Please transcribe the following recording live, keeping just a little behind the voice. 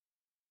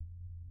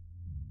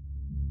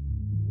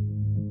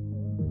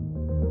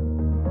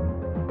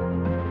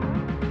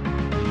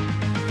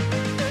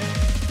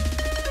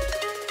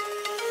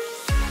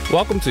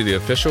Welcome to the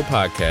official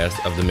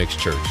podcast of The Mixed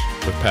Church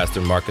with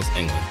Pastor Marcus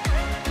England.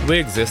 We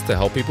exist to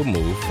help people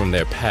move from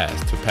their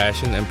past to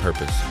passion and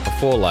purpose, a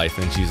full life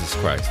in Jesus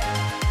Christ.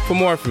 For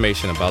more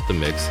information about The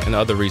Mix and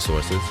other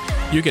resources,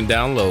 you can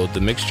download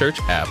the Mixed Church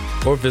app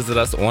or visit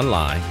us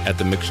online at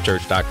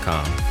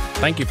themixedchurch.com.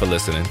 Thank you for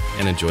listening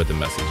and enjoy the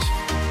message.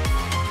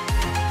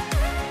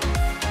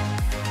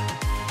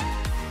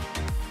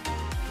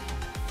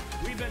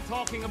 We've been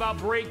talking about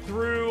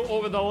breakthrough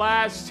over the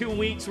last 2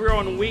 weeks. We're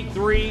on week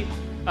 3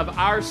 of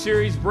our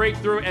series,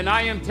 Breakthrough, and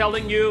I am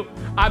telling you,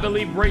 I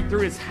believe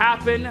breakthrough has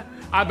happened.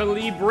 I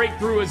believe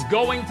breakthrough is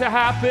going to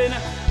happen.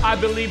 I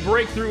believe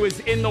breakthrough is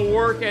in the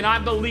work, and I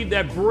believe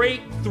that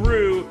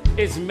breakthrough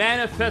is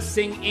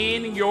manifesting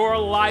in your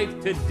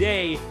life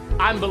today.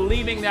 I'm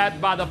believing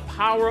that by the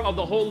power of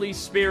the Holy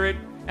Spirit,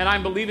 and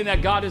I'm believing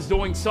that God is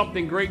doing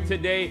something great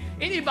today.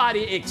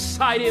 Anybody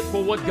excited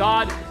for what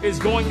God is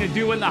going to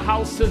do in the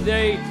house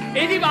today?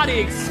 Anybody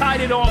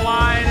excited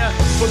online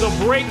for the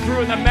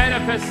breakthrough and the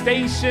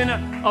manifestation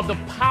of the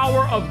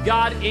power of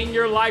God in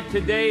your life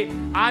today?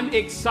 I'm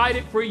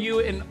excited for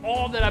you and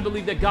all that I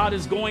believe that God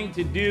is going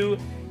to do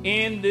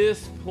in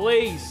this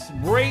place.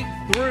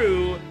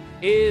 Breakthrough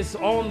is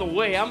on the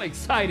way. I'm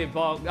excited,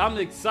 folks. I'm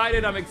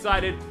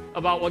excited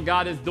about what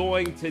God is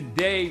doing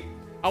today.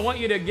 I want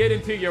you to get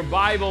into your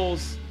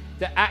Bibles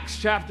to Acts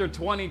chapter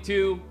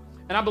 22.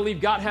 And I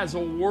believe God has a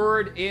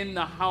word in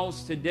the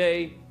house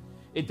today.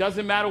 It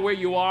doesn't matter where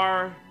you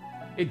are.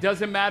 It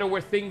doesn't matter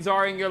where things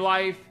are in your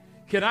life.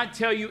 Can I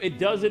tell you, it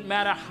doesn't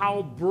matter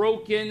how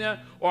broken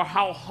or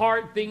how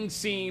hard things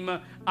seem.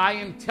 I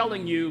am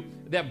telling you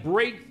that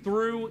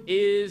breakthrough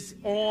is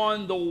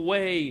on the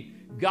way.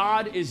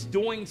 God is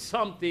doing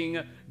something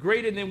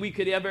greater than we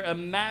could ever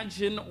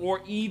imagine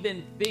or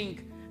even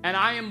think. And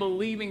I am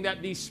believing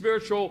that these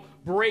spiritual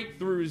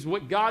breakthroughs,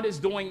 what God is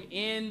doing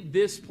in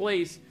this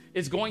place,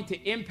 is going to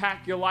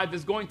impact your life,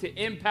 is going to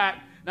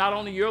impact not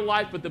only your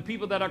life, but the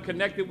people that are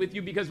connected with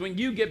you. Because when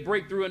you get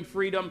breakthrough and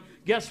freedom,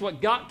 guess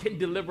what? God can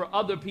deliver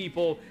other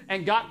people,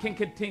 and God can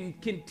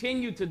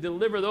continue to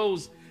deliver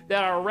those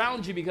that are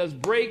around you, because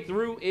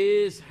breakthrough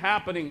is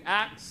happening.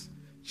 Acts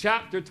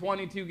chapter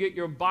 22, get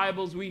your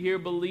Bibles. We here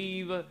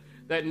believe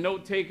that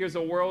note takers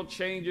are world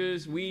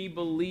changers. We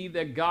believe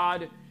that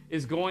God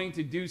is going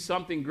to do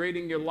something great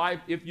in your life.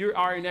 If you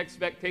are in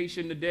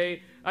expectation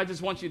today, I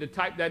just want you to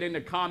type that in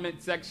the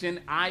comment section.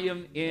 I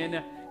am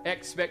in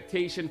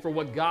expectation for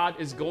what God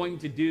is going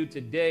to do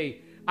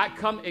today. I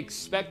come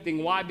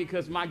expecting. Why?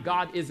 Because my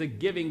God is a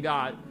giving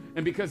God.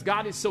 And because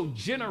God is so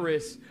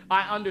generous,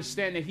 I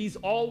understand that He's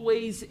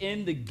always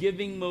in the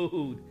giving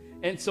mood.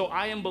 And so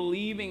I am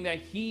believing that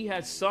He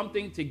has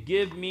something to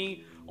give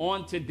me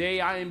on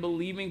today. I am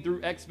believing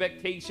through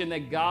expectation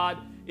that God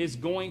is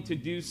going to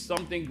do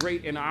something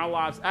great in our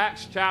lives.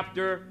 Acts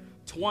chapter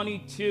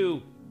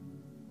 22.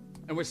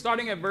 And we're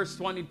starting at verse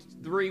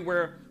 23,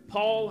 where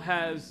Paul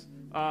has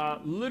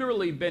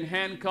literally been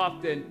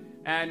handcuffed,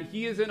 and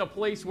he is in a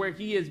place where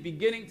he is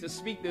beginning to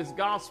speak this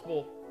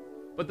gospel.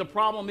 But the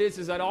problem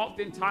is that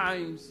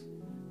oftentimes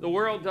the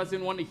world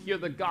doesn't want to hear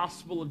the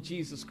gospel of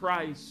Jesus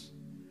Christ,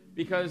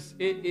 because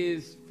it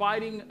is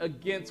fighting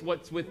against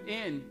what's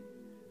within.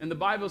 And the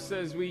Bible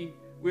says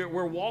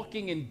we're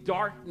walking in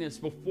darkness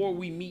before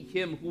we meet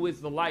Him who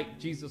is the light,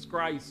 Jesus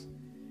Christ.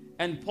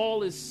 And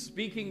Paul is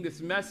speaking this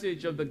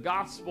message of the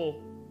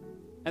gospel,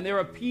 and there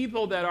are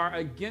people that are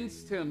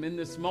against him in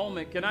this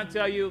moment. Can I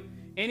tell you,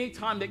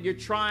 anytime that you're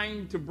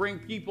trying to bring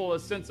people a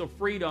sense of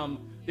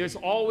freedom, there's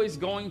always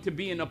going to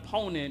be an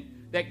opponent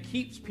that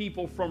keeps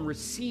people from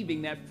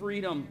receiving that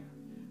freedom.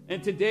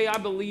 And today I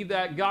believe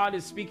that God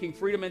is speaking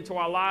freedom into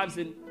our lives.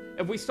 And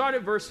if we start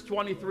at verse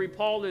 23,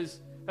 Paul has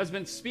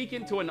been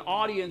speaking to an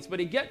audience, but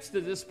he gets to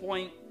this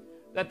point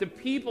that the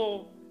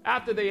people,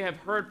 after they have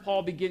heard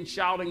Paul begin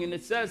shouting, and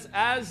it says,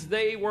 as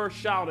they were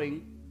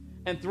shouting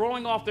and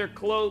throwing off their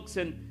cloaks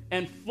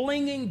and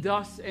flinging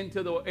dust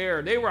into the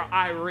air, they were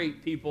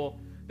irate people.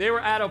 They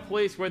were at a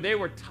place where they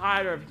were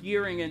tired of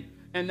hearing,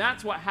 and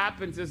that's what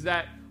happens, is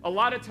that a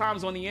lot of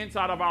times on the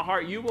inside of our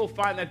heart, you will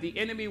find that the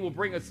enemy will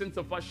bring a sense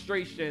of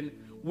frustration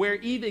where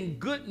even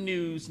good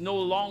news no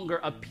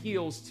longer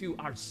appeals to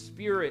our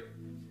spirit.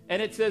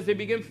 And it says they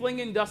began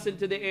flinging dust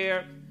into the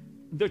air.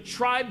 The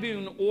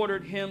tribune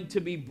ordered him to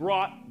be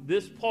brought,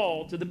 this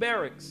Paul, to the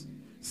barracks,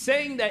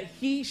 saying that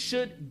he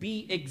should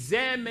be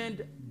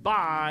examined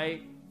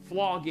by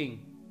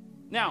flogging.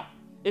 Now,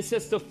 it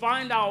says to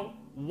find out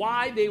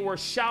why they were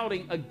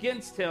shouting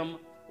against him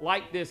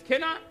like this.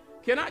 Can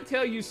I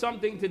tell you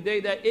something today,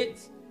 that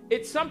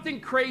it's something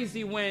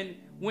crazy when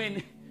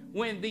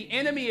the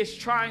enemy is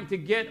trying to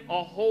get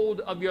a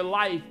hold of your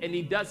life and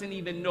he doesn't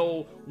even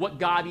know what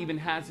God even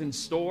has in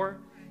store?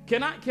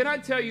 Can I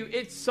tell you,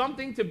 it's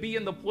something to be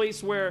in the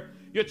place where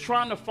you're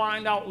trying to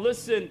find out,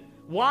 listen,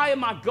 why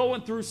am I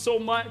going through so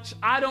much?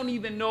 I don't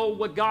even know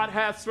what God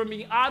has for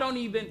me. I don't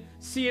even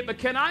see it. But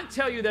can I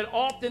tell you that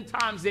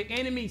oftentimes the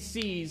enemy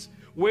sees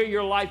where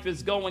your life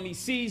is going. He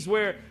sees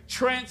where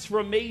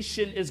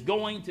transformation is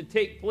going to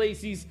take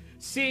place. He's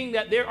seeing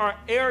that there are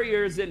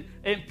areas and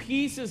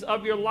pieces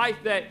of your life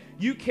that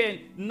you can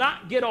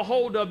not get a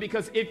hold of,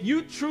 because if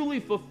you truly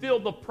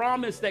fulfill the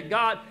promise that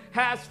God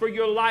has for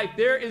your life,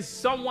 there is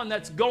someone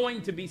that's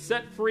going to be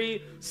set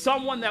free,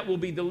 someone that will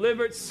be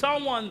delivered,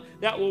 someone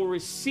that will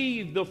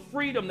receive the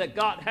freedom that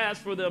God has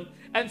for them.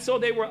 And so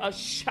they were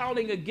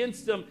shouting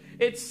against them.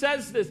 It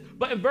says this,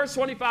 but in verse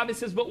 25 it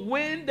says, but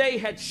when they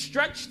had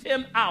stretched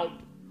him out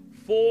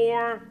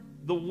for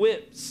the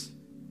whips,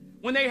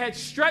 when they had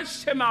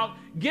stretched him out,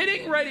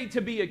 getting ready to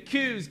be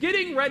accused,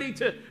 getting ready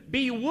to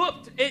be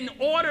whooped in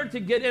order to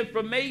get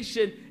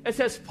information, it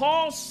says,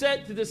 Paul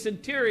said to the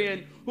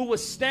centurion who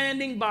was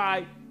standing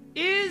by,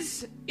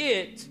 is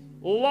it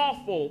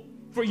lawful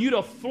for you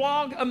to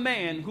flog a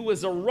man who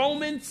is a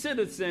Roman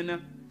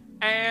citizen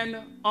and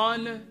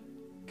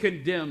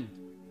uncondemned?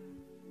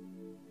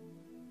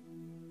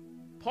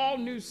 Paul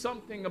knew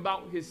something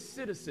about his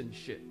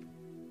citizenship.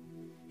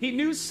 He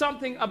knew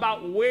something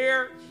about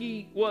where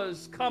he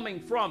was coming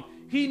from.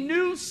 He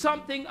knew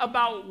something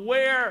about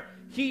where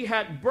he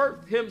had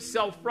birthed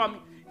himself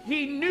from.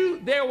 He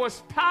knew there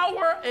was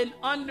power in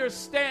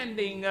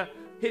understanding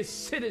his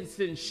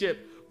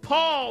citizenship.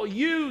 Paul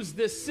used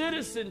the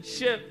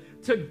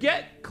citizenship to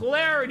get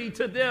clarity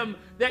to them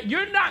that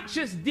you're not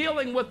just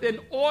dealing with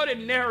an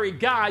ordinary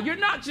guy. You're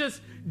not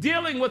just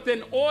dealing with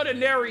an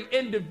ordinary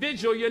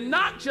individual. You're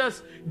not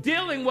just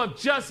dealing with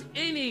just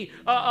any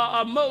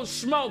Mo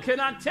Schmo. Can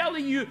I tell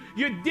you,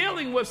 you're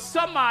dealing with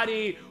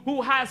somebody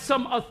who has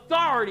some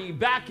authority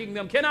backing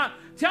them. Can I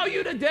tell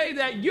you today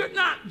that you're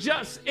not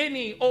just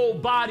any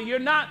old body. You're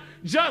not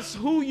just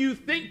who you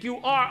think you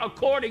are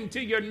according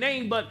to your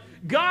name, but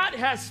God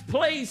has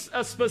placed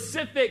a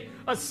specific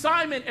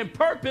assignment and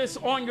purpose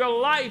on your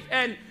life,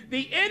 and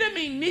the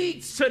enemy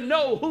needs to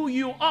know who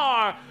you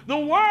are. The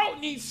world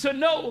needs to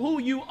know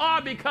who you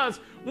are, because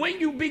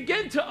when you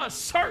begin to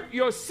assert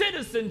your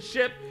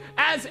citizenship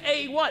as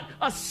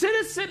a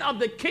citizen of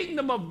the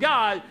kingdom of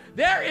God,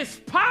 there is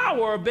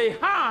power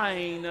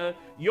behind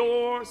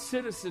your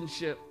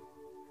citizenship.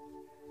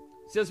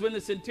 It says, when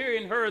the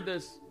centurion heard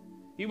this,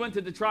 he went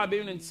to the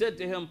tribune and said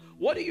to him,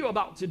 what are you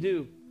about to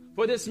do?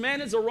 For this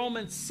man is a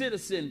Roman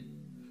citizen.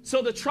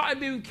 So the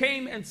tribune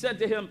came and said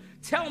to him,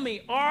 tell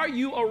me, are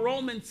you a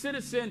Roman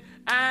citizen?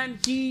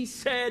 And he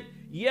said,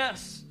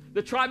 yes.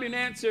 The tribune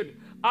answered,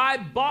 I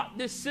bought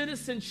this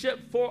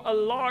citizenship for a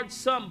large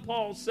sum,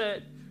 Paul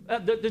said.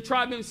 The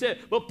tribune said,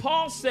 but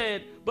Paul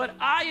said, but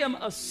I am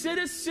a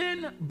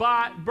citizen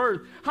by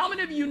birth. How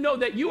many of you know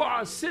that you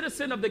are a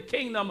citizen of the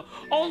kingdom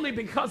only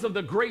because of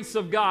the grace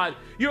of God?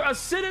 You're a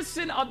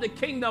citizen of the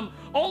kingdom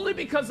only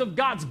because of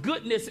God's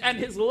goodness and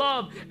his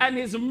love and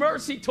his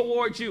mercy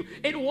towards you.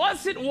 It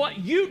wasn't what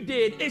you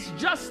did. It's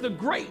just the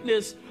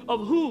greatness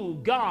of who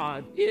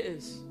God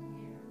is.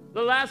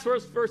 The last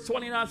verse, verse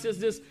 29 says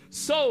this,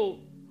 so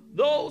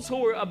those who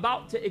were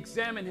about to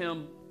examine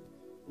him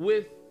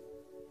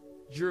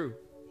withdrew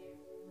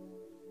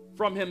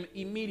from him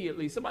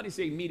immediately. Somebody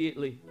say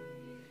immediately.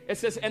 It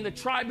says, and the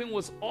tribune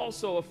was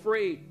also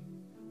afraid,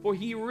 for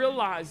he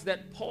realized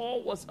that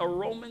Paul was a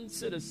Roman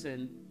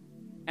citizen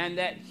and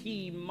that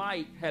he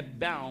might have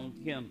bound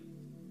him.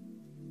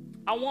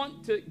 I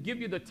want to give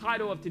you the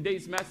title of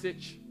today's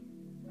message,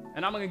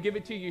 and I'm going to give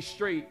it to you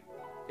straight.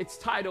 It's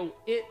titled,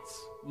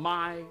 It's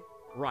My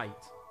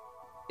Right.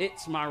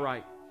 It's my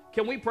right.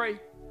 Can we pray?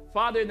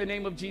 Father, in the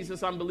name of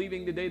Jesus, I'm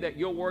believing today that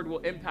your word will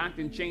impact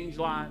and change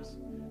lives,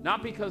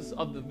 not because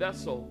of the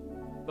vessel,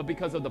 but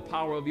because of the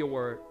power of your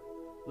word.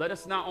 Let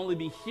us not only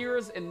be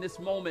hearers in this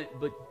moment,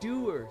 but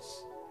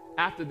doers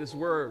after this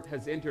word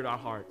has entered our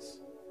hearts.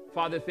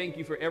 Father, thank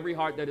you for every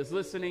heart that is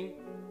listening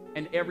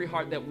and every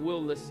heart that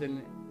will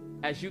listen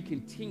as you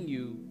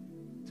continue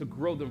to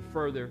grow them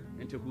further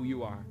into who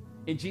you are.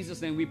 In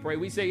Jesus' name we pray.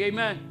 We say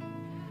amen.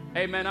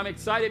 Amen. I'm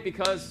excited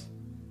because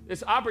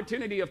this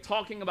opportunity of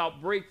talking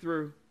about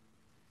breakthrough,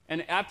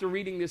 and after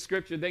reading this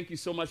scripture, thank you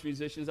so much,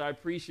 musicians. I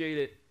appreciate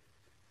it.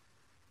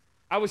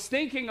 I was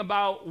thinking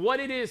about what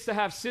it is to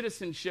have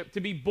citizenship, to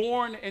be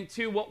born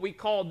into what we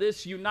call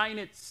this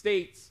United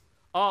States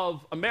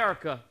of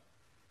America.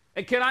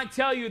 And can I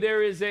tell you,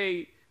 there is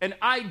an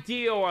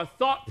idea or a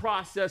thought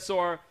process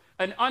or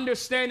an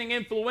understanding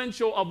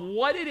influential of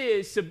what it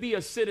is to be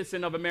a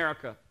citizen of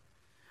America.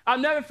 I'll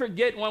never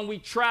forget when we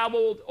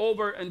traveled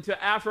over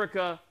into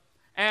Africa,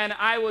 and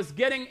I was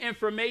getting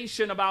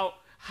information about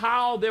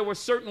how there were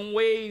certain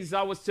ways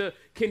I was to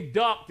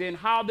conduct and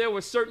how there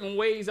were certain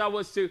ways I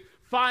was to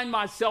find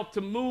myself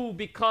to move,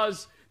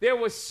 because there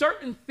were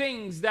certain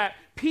things that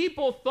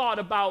people thought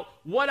about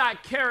what I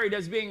carried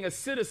as being a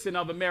citizen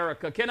of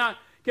America. Can I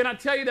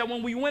tell you that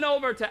when we went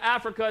over to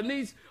Africa, and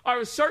these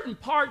are certain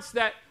parts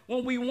that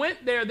when we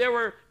went there, there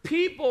were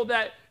people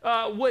that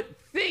would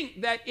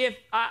think that if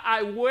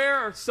I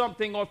wear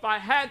something, or if I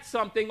had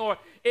something, or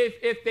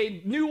if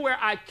they knew where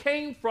I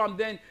came from,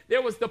 then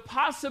there was the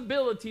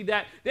possibility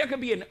that there could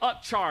be an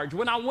upcharge.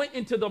 When I went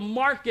into the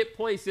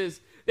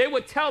marketplaces, they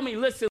would tell me,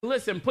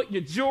 listen, put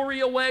your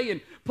jewelry away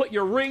and put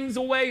your rings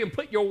away and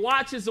put your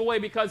watches away,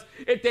 because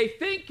if they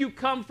think you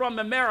come from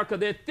America,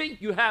 they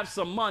think you have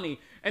some money.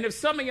 And if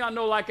some of y'all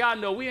know like I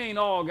know, we ain't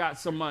all got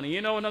some money.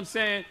 You know what I'm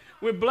saying?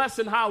 We're blessed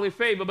and highly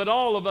favored, but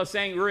all of us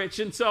ain't rich.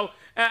 And so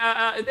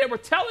they were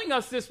telling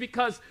us this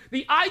because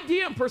the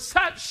idea and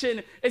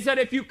perception is that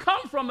if you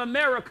come from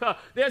America,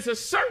 there's a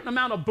certain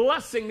amount of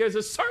blessing. There's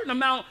a certain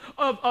amount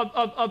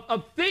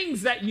of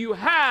things that you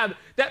have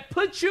that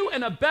put you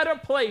in a better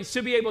place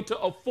to be able to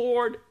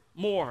afford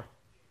more.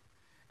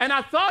 And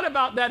I thought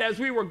about that as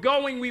we were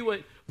going. We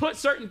would put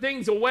certain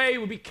things away.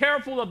 We'd be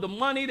careful of the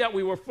money that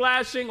we were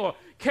flashing or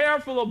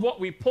careful of what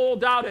we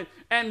pulled out.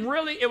 And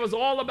really, it was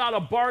all about a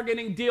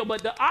bargaining deal.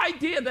 But the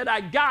idea that I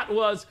got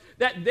was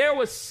that there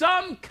was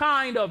some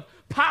kind of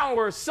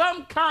power,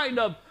 some kind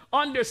of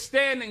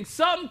understanding,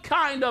 some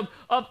kind of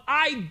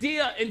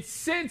idea and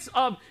sense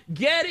of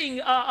getting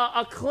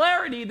a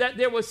clarity that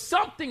there was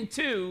something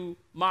to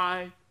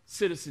my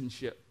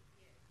citizenship.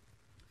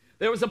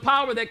 There was a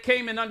power that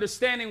came in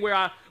understanding where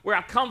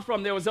I come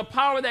from. There was a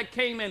power that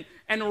came in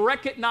and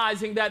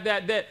recognizing that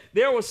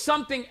there was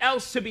something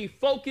else to be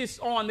focused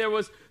on. There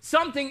was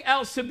something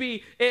else to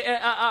be,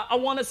 I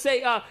want to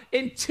say,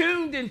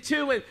 tuned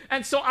into.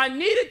 And so I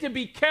needed to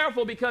be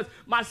careful because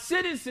my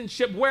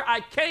citizenship, where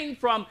I came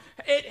from,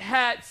 it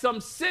had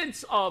some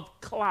sense of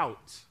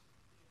clout.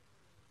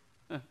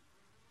 It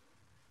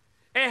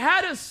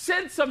had a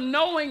sense of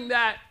knowing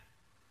that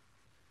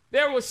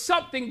there was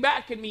something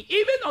back in me,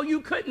 even though you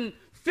couldn't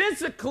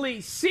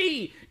physically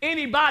see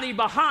anybody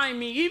behind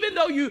me, even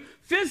though you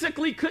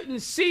physically couldn't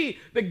see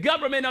the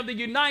government of the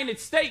United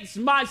States.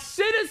 My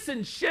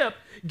citizenship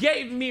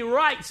gave me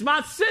rights.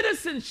 My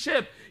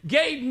citizenship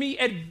gave me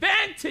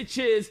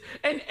advantages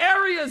and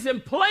areas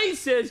and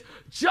places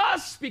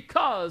just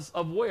because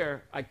of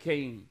where I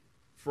came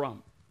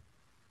from.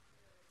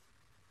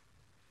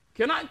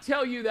 Can I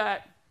tell you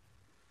that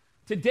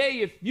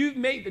today, if you've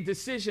made the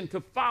decision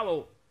to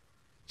follow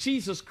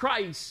Jesus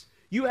Christ,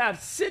 you have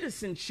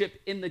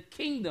citizenship in the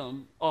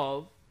kingdom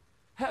of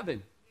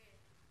heaven.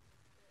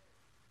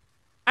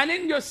 And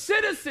in your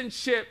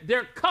citizenship,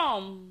 there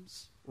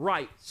comes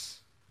rights.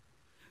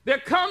 There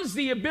comes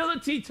the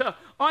ability to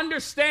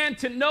understand,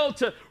 to know,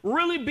 to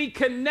really be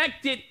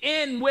connected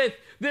in with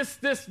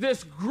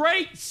this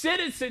great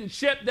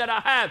citizenship that I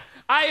have.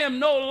 I am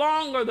no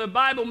longer, the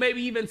Bible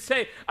maybe even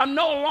say, I'm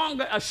no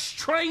longer a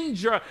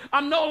stranger.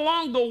 I'm no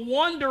longer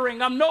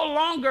wandering. I'm no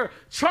longer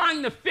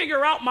trying to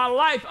figure out my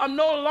life. I'm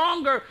no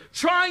longer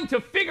trying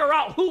to figure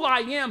out who I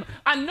am.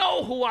 I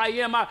know who I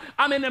am.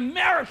 I'm an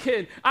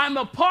American. I'm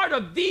a part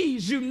of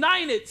these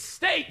United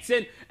States.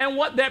 And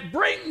what that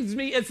brings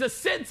me is a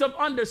sense of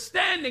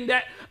understanding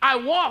that I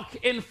walk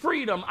in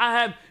freedom. I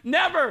have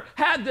never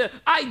had the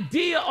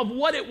idea of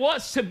what it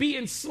was to be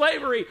in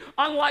slavery.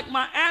 Unlike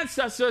my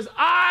ancestors,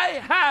 I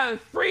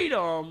have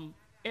freedom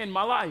in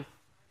my life.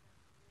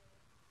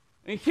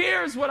 And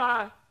here's what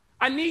I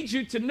need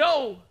you to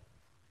know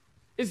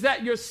is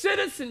that your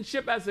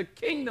citizenship as a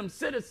kingdom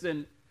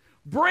citizen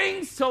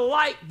brings to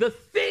light the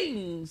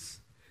things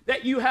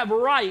that you have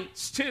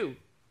rights to.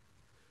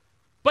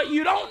 But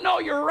you don't know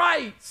your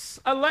rights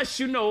unless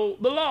you know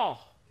the law.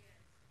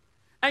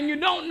 And you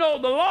don't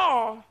know the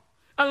law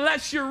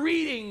unless you're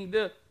reading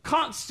the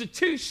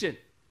Constitution,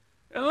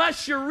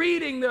 unless you're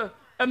reading the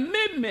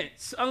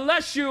amendments,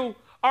 unless you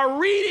are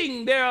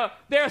reading there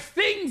are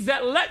things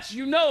that let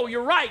you know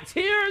your rights.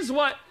 Here's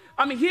what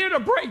I'm here to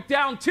break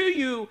down to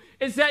you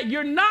is that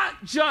you're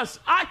not just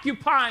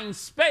occupying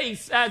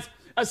space as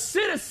a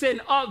citizen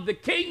of the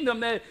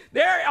kingdom. That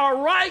there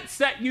are rights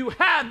that you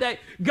have that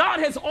God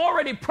has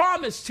already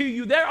promised to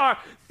you. There are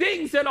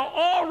things that are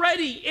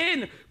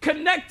already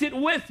connected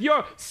with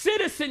your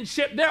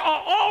citizenship. There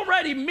are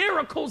already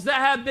miracles that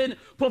have been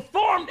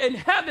performed in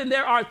heaven.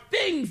 There are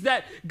things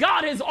that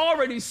God has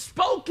already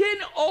spoken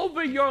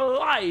over your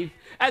life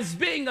as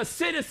being a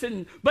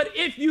citizen. But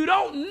if you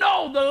don't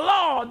know the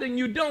law, then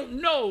you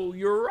don't know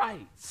your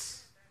rights.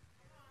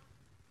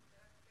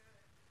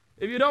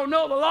 If you don't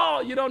know the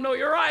law, you don't know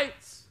your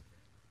rights.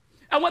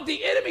 And what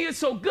the enemy is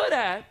so good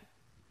at,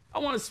 I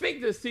want to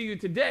speak this to you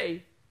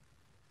today,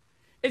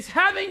 is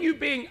having you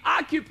being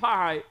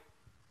occupied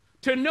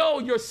to know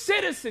your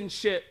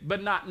citizenship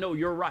but not know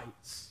your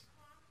rights.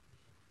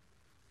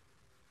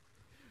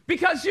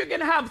 Because you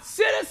can have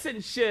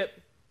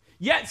citizenship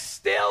yet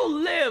still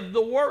live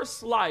the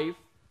worst life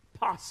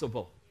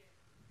possible.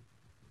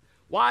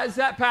 Why is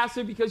that,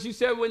 Pastor? Because you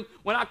said when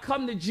I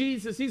come to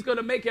Jesus, he's going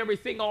to make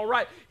everything all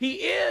right. He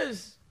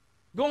is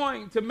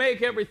going to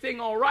make everything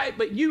all right,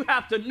 but you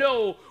have to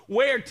know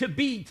where to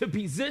be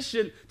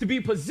positioned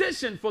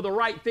for the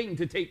right thing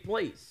to take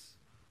place.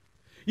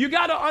 You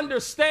got to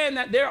understand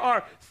that there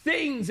are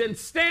things and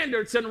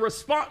standards and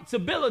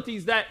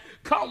responsibilities that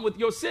come with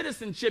your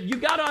citizenship. You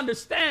got to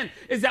understand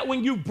is that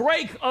when you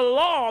break a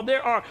law,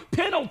 there are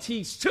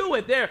penalties to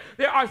it. There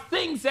are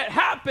things that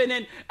happen.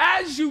 And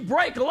as you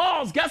break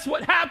laws, guess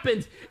what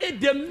happens?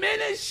 It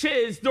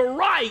diminishes the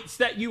rights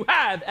that you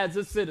have as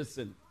a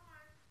citizen.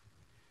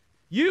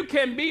 You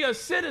can be a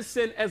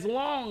citizen as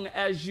long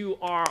as you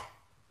are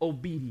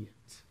obedient.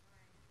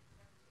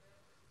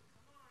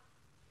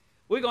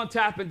 We're going to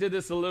tap into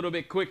this a little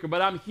bit quicker,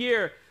 but I'm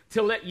here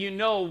to let you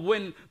know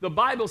when the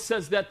Bible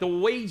says that the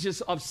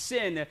wages of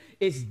sin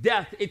is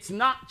death, it's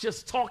not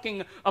just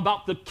talking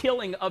about the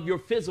killing of your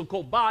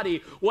physical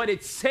body. What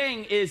it's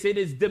saying is it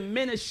is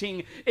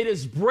diminishing, it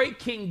is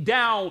breaking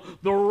down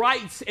the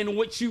rights in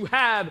which you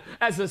have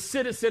as a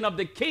citizen of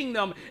the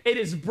kingdom. It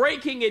is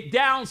breaking it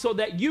down so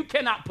that you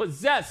cannot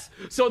possess,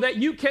 so that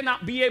you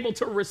cannot be able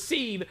to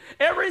receive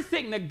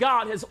everything that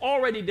God has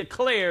already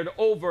declared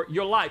over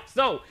your life.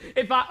 So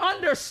if I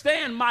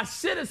understand my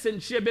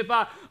citizenship, if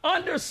I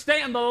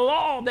understand the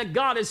law that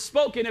God has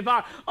spoken, if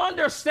I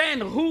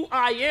understand who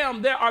I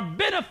am, there are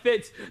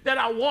benefits that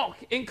I walk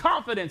in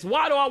confidence.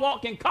 Why do I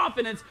walk in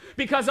confidence?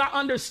 Because I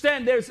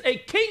understand there's a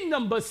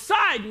kingdom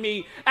beside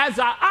me as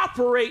I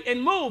operate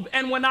and move.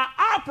 And when I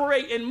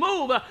operate and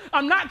move,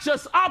 I'm not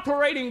just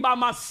operating by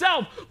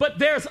myself, but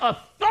there's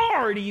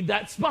authority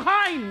that's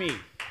behind me.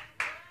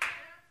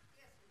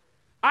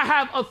 I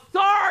have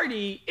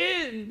authority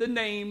in the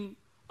name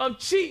of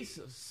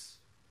Jesus.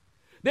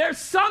 There's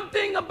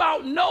something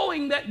about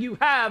knowing that you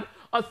have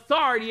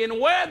authority. And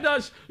where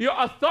does your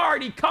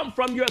authority come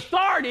from? Your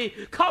authority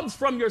comes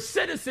from your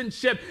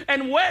citizenship.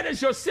 And where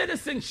does your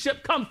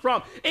citizenship come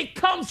from? It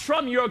comes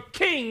from your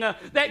king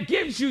that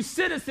gives you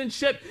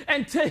citizenship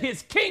into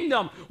his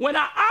kingdom. When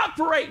I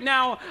operate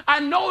now, I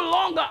no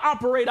longer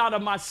operate out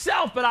of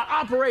myself, but I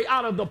operate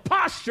out of the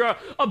posture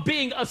of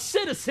being a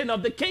citizen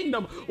of the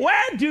kingdom.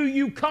 Where do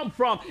you come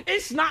from?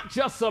 It's not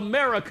just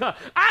America.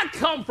 I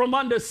come from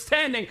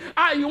understanding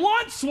I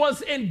once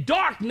was in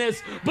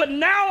darkness, but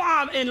now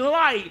I'm in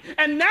light.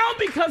 And now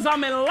because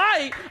I'm in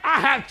light, I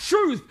have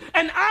truth.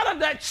 And out of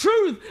that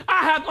truth,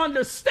 I have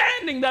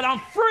understanding that I'm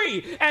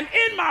free. And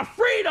in my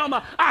freedom,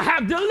 I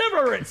have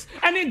deliverance.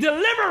 And in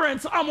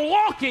deliverance, I'm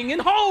walking in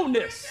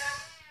wholeness.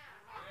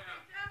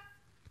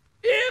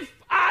 If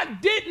I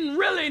didn't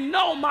really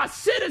know my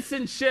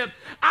citizenship,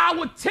 I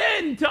would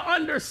tend to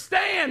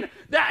understand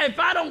that if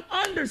I don't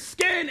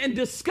understand and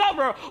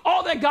discover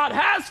all that God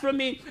has for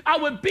me, I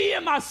would be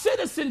in my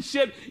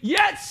citizenship,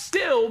 yet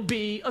still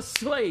be a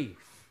slave.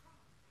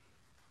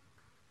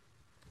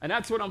 And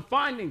that's what I'm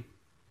finding,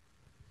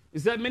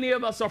 is that many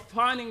of us are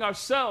finding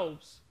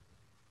ourselves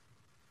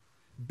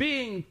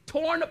being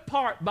torn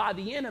apart by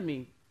the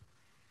enemy,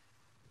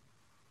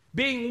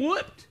 being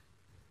whipped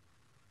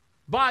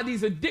by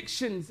these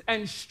addictions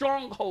and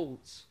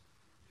strongholds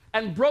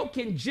and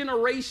broken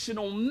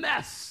generational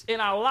mess in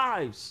our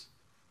lives.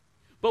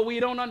 But we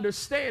don't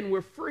understand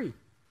we're free.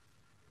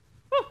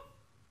 Whew.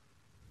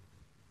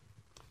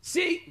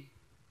 See,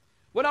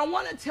 what I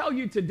want to tell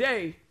you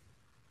today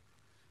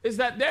is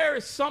that there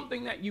is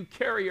something that you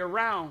carry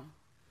around,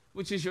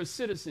 which is your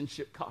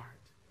citizenship card.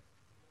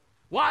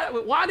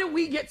 Why did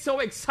we get so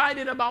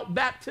excited about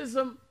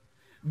baptism?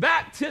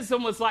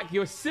 Baptism was like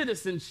your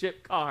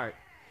citizenship card.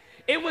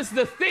 It was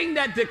the thing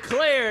that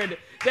declared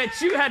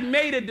that you had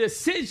made a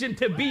decision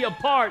to be a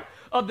part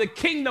of the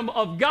kingdom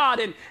of God,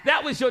 and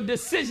that was your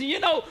decision.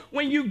 You know,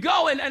 when you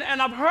go, and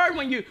I've heard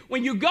when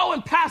you go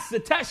and pass the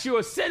test, you're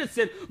a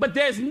citizen, but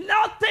there's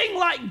nothing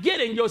like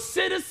getting your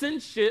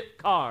citizenship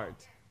card.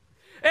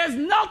 There's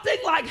nothing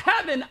like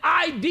having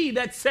ID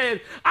that says,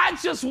 I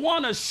just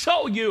want to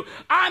show you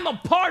I'm a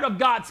part of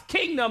God's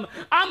kingdom.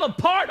 I'm a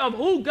part of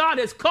who God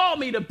has called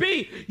me to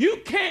be. You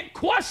can't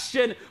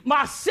question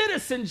my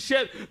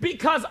citizenship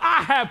because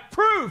I have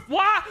proof.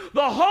 Why?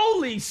 The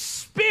Holy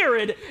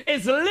Spirit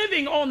is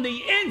living on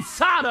the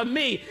inside of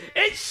me.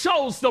 It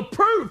shows the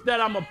proof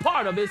that I'm a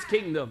part of his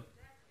kingdom.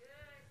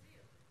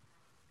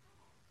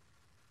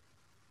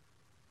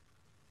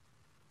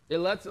 It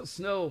lets us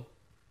know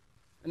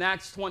in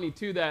Acts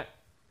 22 that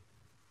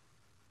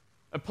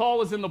Paul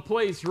was in the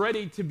place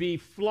ready to be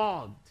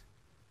flogged.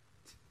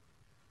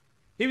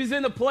 He was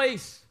in the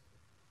place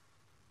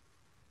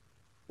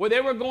where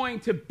they were going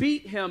to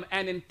beat him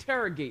and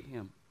interrogate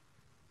him.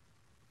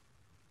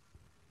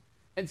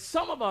 And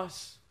some of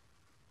us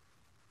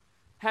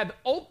have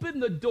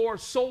opened the door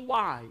so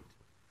wide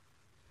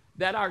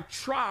that our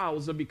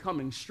trials are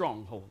becoming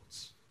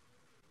strongholds.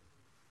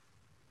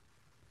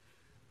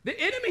 The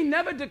enemy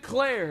never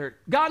declared,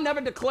 God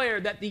never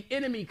declared that the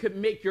enemy could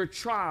make your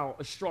trial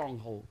a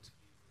stronghold.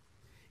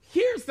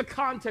 Here's the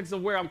context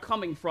of where I'm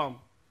coming from.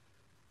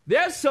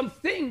 There's some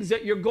things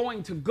that you're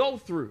going to go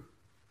through,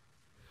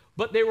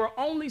 but they were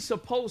only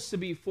supposed to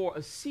be for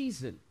a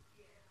season.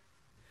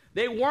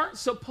 They weren't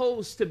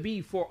supposed to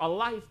be for a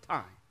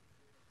lifetime.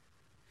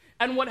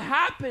 And what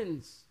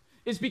happens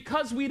is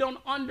because we don't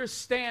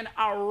understand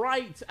our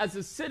rights as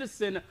a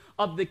citizen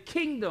of the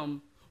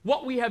kingdom,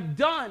 what we have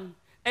done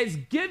has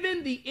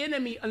given the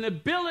enemy an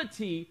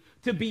ability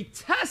to be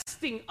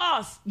testing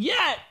us,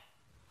 yet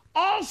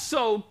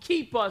also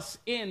keep us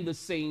in the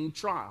same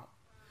trial.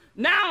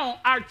 Now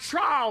our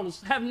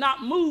trials have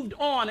not moved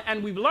on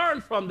and we've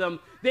learned from them.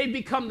 They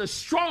become the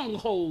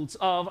strongholds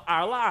of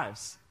our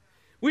lives.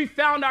 We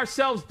found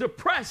ourselves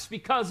depressed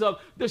because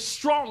of the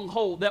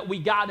stronghold that we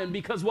got in,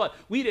 because what?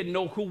 We didn't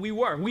know who we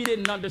were. We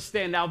didn't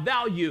understand our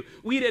value.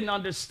 We didn't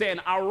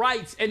understand our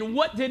rights. And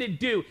what did it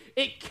do?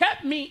 It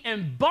kept me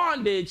in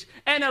bondage,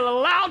 and it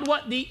allowed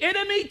what? The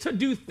enemy to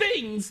do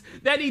things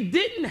that he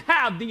didn't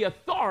have the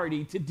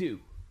authority to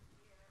do.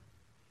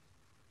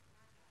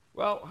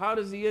 Well, how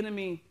does the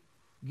enemy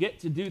get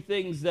to do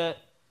things that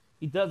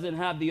he doesn't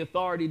have the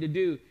authority to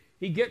do?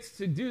 He gets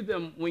to do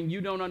them when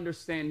you don't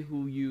understand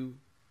who you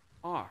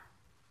are.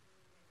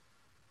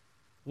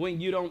 When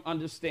you don't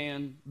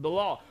understand the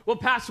law. Well,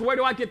 Pastor, where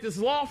do I get this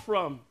law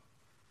from?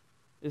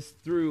 It's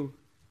through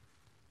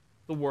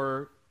the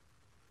Word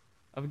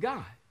of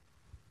God.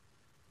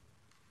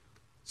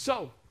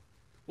 So,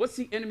 what's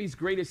the enemy's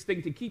greatest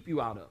thing to keep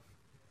you out of?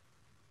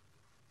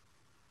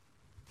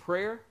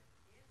 Prayer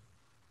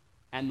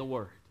and the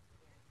Word.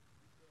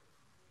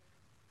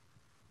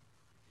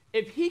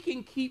 If he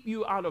can keep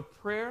you out of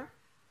prayer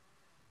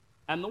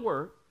and the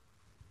Word,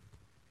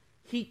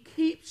 he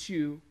keeps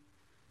you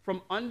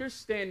from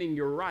understanding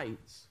your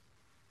rights,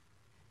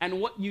 and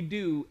what you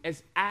do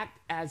is act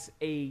as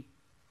a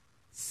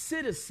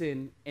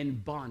citizen in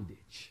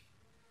bondage.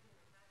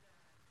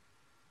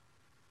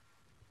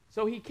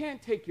 So he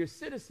can't take your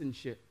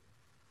citizenship,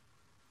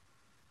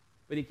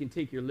 but he can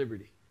take your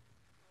liberty.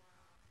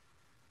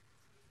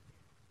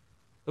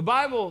 The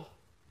Bible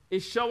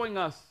is showing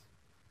us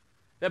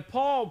that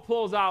Paul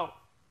pulls out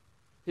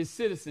his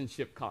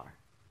citizenship card.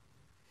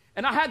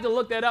 And I had to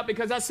look that up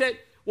because I said,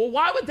 well,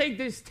 why would they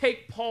just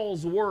take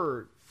Paul's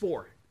word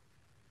for it?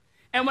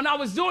 And when I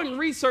was doing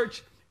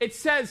research, it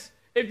says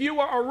if you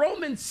were a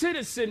Roman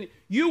citizen,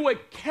 you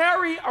would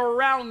carry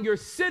around your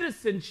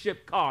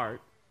citizenship card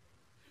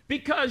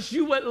because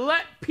you would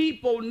let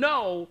people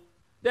know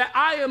that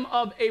I am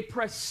of a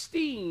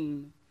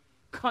pristine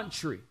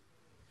country.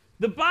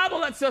 The Bible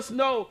lets us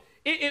know,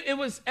 it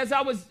was, as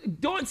I was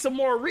doing some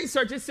more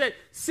research, it said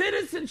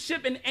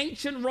citizenship in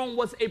ancient Rome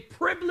was a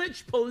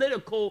privileged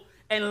political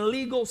and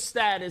legal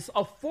status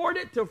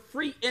afforded to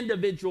free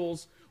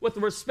individuals with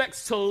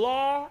respect to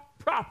law,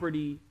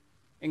 property,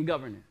 and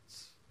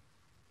governance.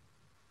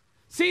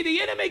 See,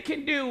 the enemy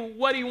can do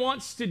what he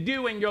wants to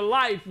do in your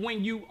life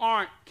when you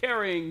aren't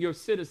carrying your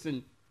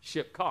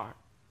citizenship card.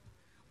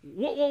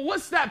 Well,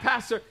 what's that,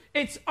 Pastor?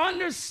 It's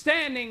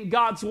understanding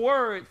God's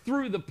word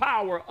through the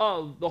power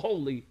of the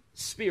Holy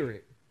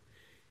Spirit.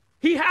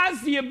 He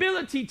has the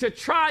ability to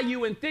try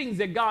you in things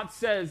that God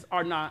says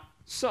are not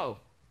so.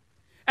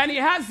 And he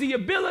has the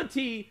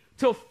ability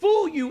to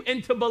fool you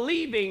into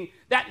believing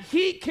that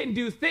he can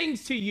do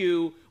things to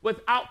you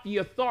without the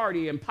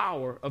authority and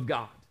power of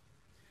God.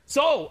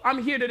 So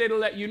I'm here today to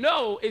let you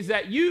know is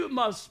that you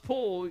must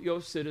pull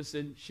your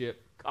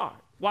citizenship card.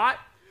 Why?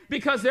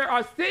 Because there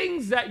are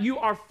things that you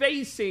are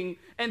facing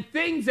and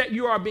things that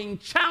you are being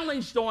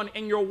challenged on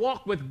in your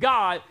walk with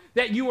God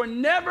that you are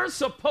never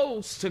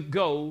supposed to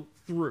go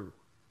through.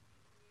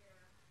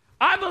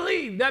 I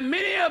believe that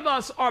many of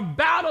us are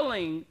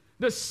battling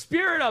the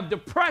spirit of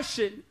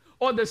depression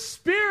or the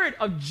spirit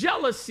of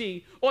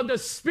jealousy or the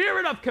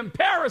spirit of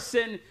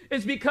comparison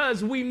is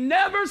because we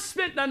never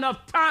spent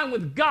enough time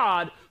with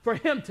God for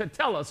him to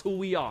tell us who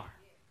we are.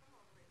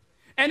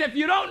 And if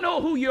you don't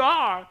know who you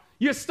are,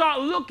 you start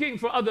looking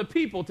for other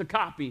people to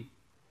copy.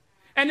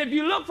 And if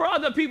you look for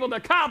other people to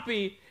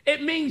copy,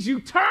 it means you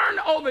turn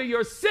over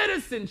your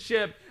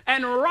citizenship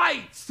and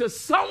rights to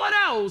someone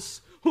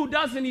else who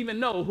doesn't even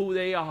know who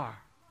they are.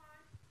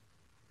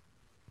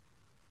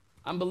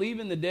 I'm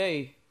believing the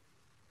day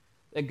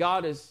that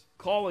God is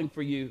calling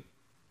for you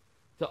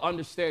to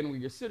understand where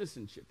your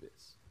citizenship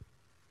is.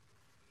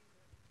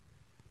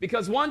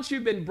 Because once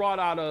you've been brought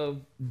out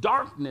of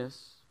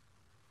darkness,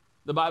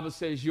 the Bible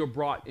says you're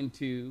brought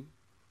into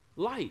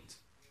light.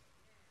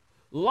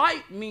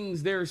 Light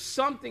means there's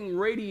something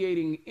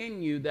radiating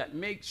in you that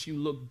makes you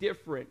look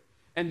different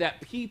and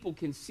that people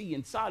can see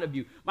inside of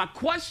you. My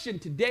question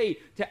today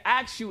to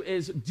ask you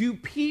is, do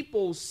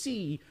people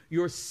see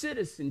your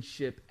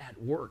citizenship at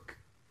work?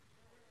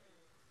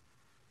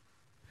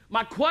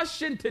 My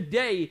question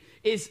today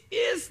is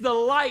the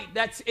light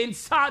that's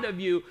inside of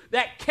you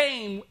that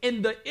came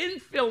in the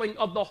infilling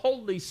of the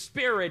Holy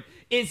Spirit,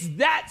 is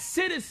that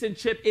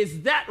citizenship,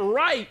 is that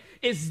right,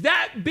 is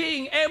that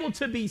being able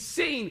to be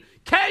seen?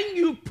 Can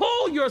you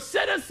pull your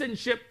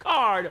citizenship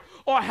card,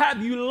 or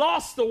have you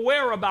lost the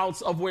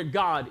whereabouts of where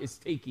God is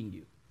taking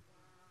you?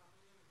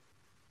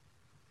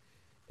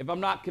 If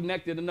I'm not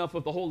connected enough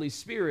with the Holy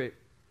Spirit,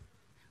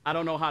 I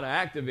don't know how to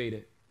activate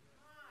it.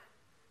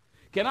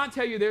 Can I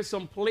tell you there's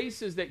some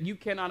places that you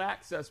cannot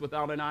access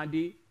without an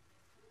ID?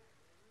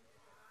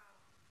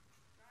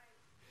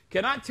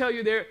 Can I tell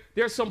you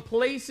there's some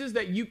places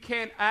that you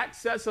can't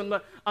access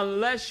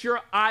unless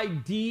your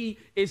ID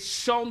is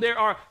shown? There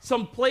are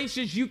some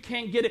places you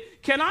can't get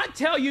it. Can I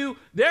tell you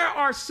there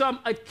are some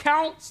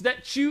accounts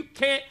that you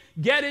can't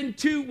get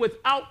into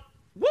without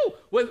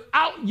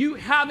without you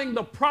having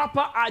the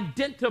proper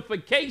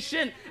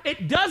identification,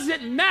 it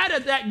doesn't matter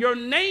that your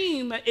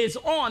name is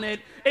on it.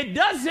 It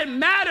doesn't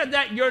matter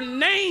that your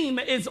name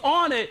is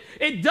on it.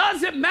 It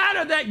doesn't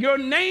matter that your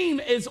name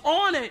is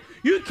on it.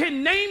 You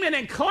can name it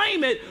and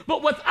claim it,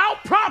 but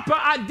without proper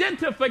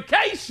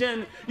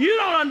identification, you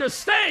don't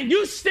understand.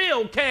 You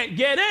still can't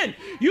get in.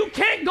 You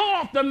can't go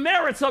off the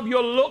merits of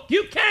your look.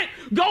 You can't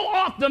go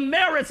off the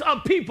merits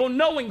of people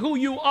knowing who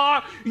you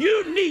are.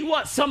 You need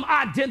what? Some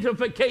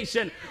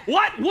identification.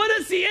 What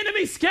is the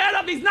enemy scared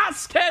of? He's not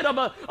scared of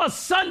a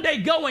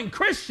Sunday-going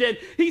Christian.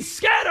 He's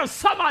scared of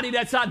somebody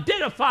that's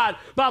identified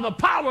by the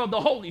power of the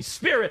Holy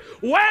Spirit.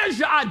 Where's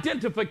your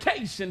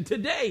identification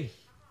today?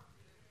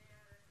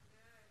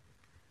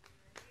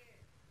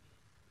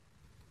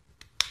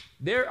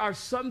 There are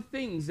some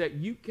things that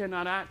you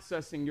cannot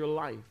access in your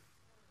life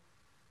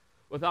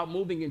without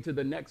moving into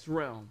the next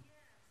realm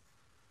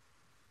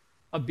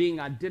of being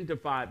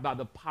identified by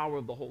the power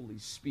of the Holy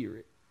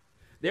Spirit.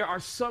 There are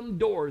some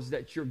doors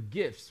that your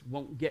gifts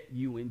won't get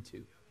you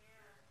into.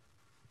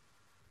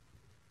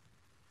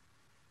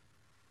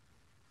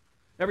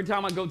 Every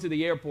time I go to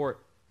the airport,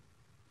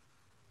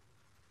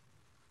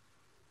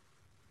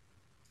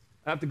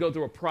 I have to go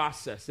through a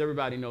process.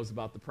 Everybody knows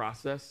about the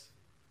process.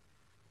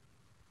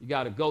 You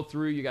got to go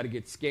through, you got to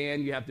get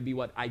scanned, you have to be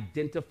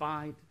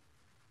identified.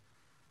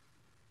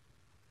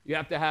 You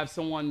have to have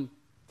someone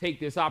take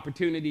this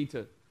opportunity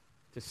to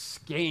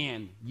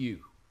scan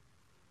you,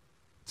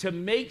 to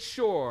make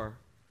sure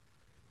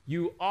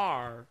you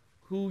are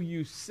who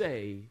you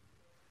say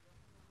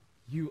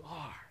you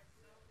are.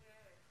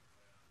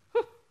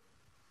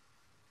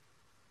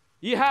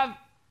 You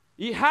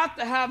have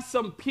to have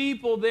some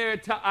people there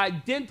to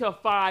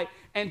identify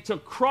and to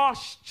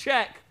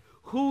cross-check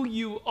who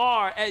you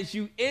are as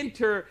you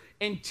enter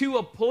into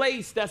a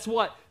place that's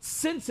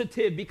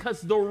sensitive,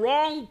 because the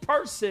wrong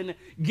person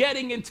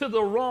getting into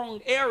the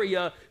wrong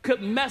area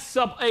could mess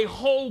up a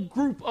whole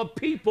group of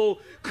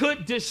people,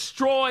 could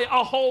destroy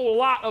a whole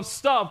lot of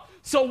stuff.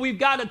 So we've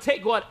got to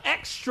take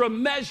extra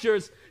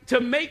measures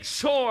to make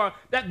sure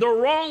that the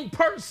wrong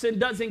person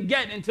doesn't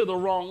get into the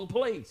wrong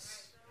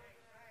place.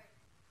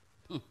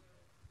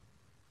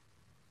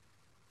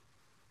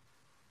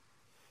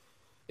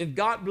 If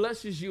God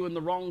blesses you in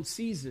the wrong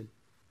season,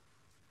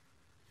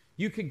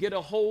 you could get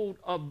a hold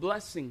of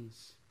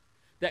blessings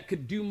that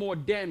could do more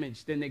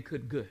damage than they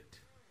could good.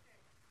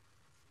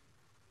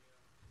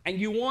 And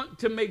you want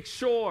to make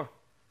sure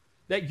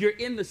that you're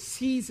in the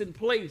season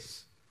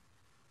place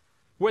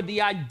where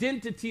the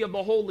identity of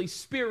the Holy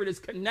Spirit is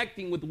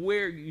connecting with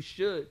where you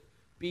should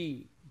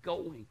be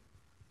going.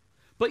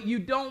 But you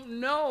don't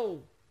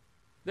know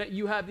that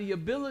you have the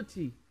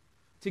ability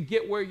to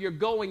get where you're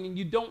going, and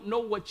you don't know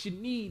what you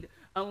need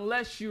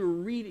unless you're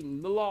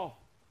reading the law.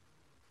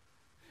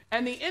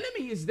 And the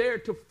enemy is there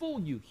to fool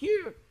you.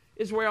 Here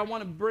is where I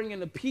want to bring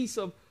in a piece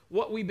of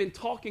what we've been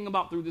talking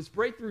about through this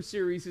breakthrough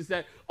series, is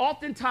that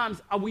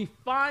oftentimes we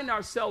find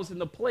ourselves in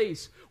the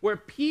place where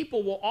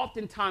people will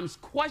oftentimes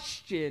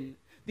question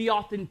the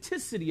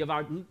authenticity of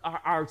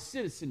our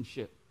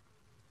citizenship.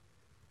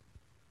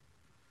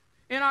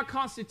 In our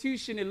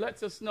Constitution, it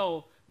lets us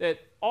know that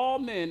all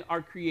men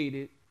are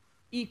created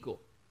equal.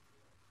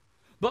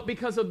 But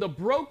because of the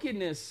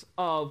brokenness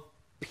of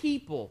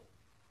people,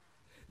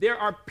 there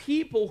are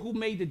people who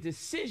made the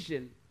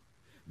decision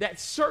that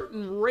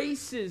certain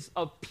races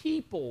of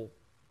people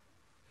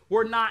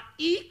were not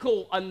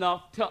equal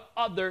enough to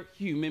other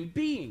human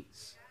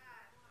beings.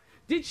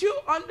 Did you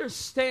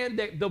understand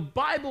that the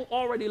Bible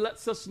already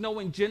lets us know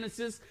in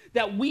Genesis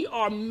that we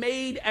are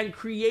made and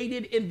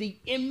created in the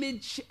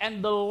image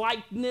and the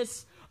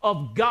likeness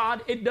of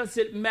God? It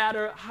doesn't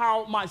matter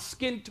how my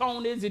skin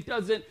tone is. It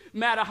doesn't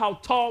matter how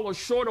tall or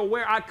short or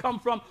where I come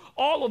from.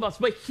 All of us.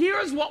 But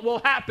here's what will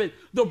happen.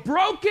 The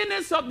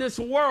brokenness of this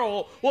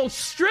world will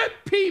strip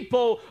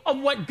people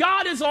of what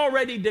God has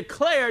already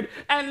declared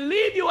and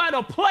leave you at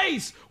a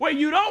place where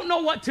you don't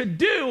know what to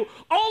do,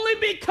 only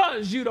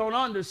because you don't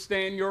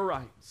understand your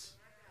rights.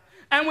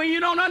 And when you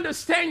don't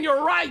understand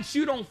your rights,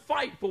 you don't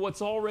fight for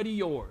what's already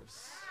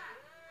yours.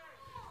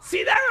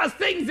 See, there are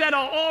things that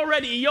are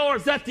already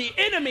yours that the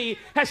enemy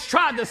has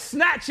tried to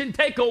snatch and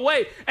take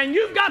away. And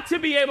you've got to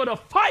be able to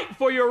fight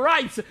for your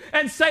rights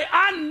and say,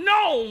 I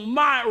know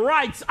my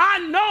rights. I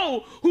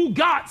know who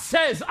God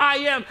says I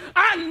am.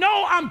 I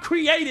know I'm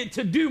created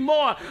to do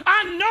more.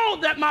 I know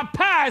that my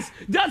past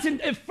doesn't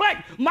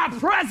affect my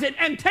present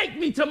and take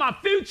me to my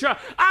future.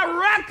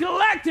 I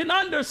recollect and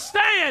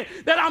understand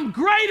that I'm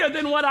greater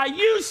than what I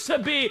used to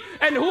be,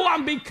 and who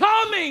I'm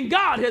becoming,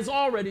 God has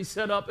already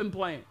set up and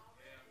planned.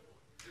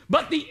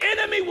 But the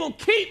enemy will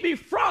keep me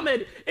from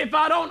it if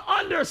I don't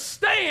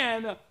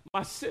understand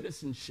my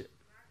citizenship.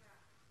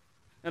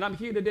 And I'm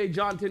here today,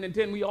 John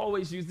 10:10, we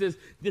always use this.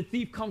 The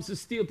thief comes to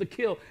steal, to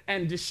kill,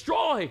 and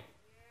destroy.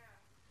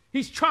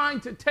 He's trying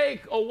to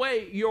take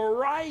away your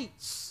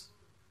rights.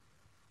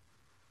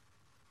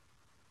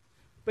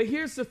 But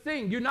here's the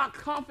thing. You're not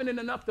confident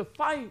enough to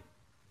fight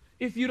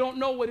if you don't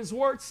know what his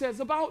word says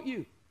about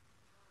you.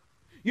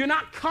 You're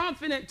not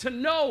confident to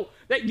know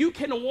that you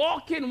can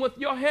walk in with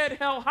your head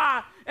held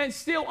high and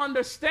still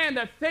understand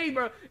that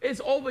favor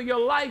is over your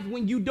life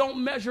when you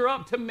don't measure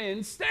up to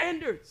men's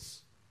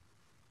standards.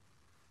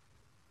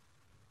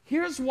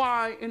 Here's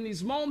why in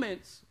these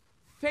moments,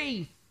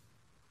 faith,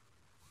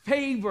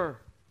 favor,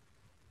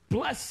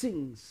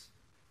 blessings,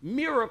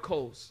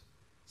 miracles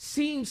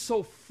seem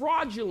so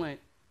fraudulent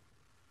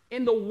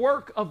in the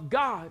work of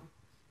God.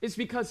 It's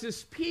because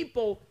his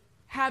people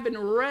haven't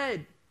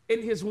read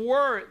in his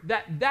word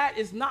that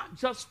is not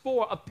just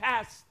for a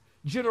past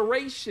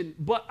generation,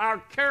 but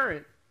our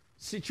current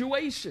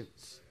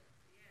situations.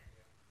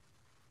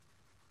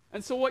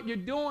 And so what you're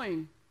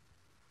doing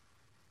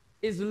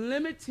is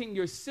limiting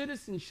your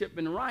citizenship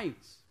and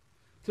rights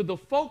to the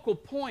focal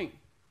point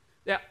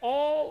that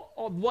all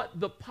of what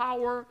the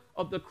power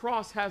of the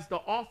cross has to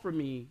offer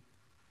me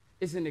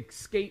is an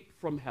escape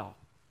from hell.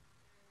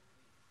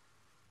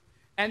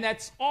 And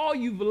that's all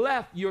you've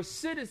left your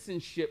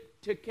citizenship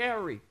to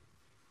carry.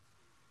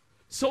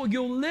 So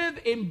you'll live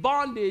in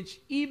bondage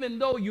even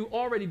though you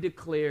already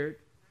declared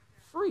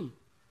free.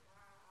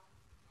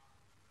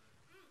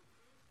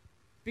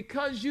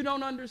 Because you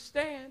don't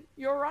understand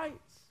your rights.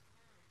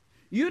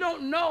 You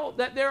don't know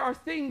that there are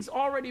things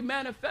already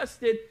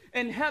manifested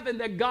in heaven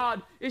that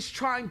God is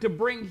trying to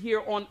bring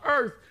here on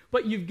earth,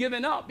 but you've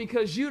given up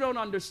because you don't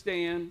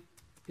understand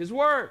his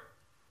word.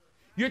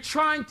 You're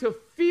trying to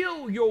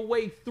feel your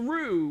way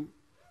through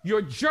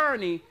your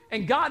journey,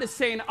 and God is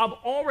saying, I've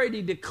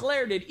already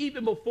declared it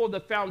even before the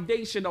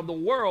foundation of the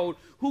world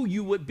who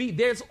you would be.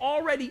 There's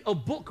already a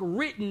book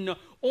written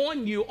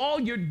on you. All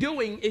you're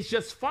doing is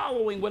just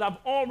following what I've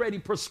already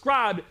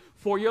prescribed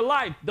for your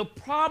life. The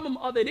problem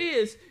of it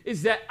is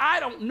that I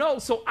don't know,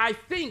 so I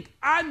think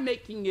I'm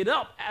making it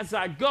up as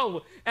I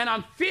go, and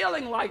I'm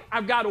feeling like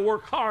I've got to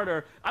work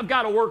harder, I've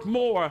got to work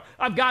more,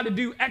 I've got to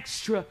do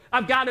extra,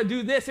 I've got to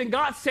do this, and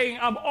God's saying,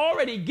 I'm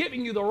already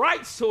giving you the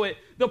rights to it.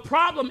 The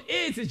problem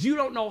is you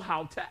don't know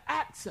how to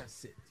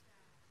access it.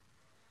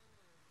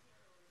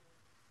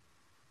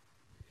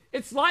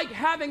 It's like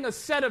having a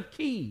set of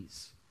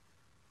keys,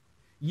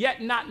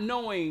 yet not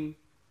knowing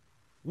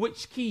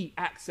which key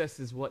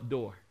accesses what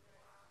door.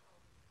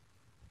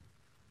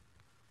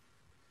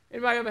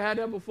 Anybody ever had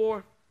that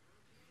before?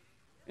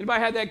 Anybody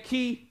had that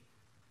key?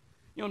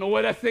 You don't know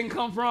where that thing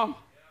come from?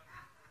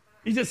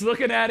 You're just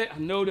looking at it. I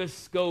know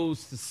this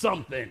goes to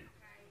something.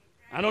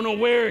 I don't know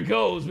where it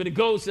goes, but it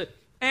goes to...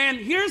 And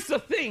here's the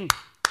thing.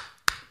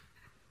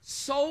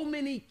 So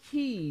many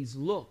keys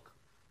look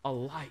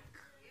alike.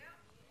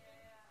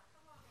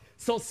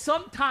 So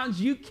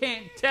sometimes you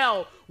can't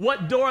tell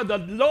what door the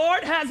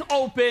Lord has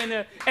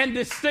opened and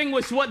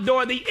distinguish what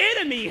door the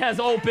enemy has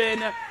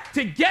opened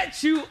to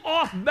get you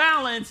off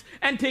balance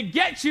and to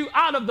get you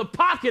out of the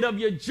pocket of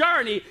your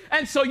journey.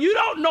 And so you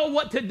don't know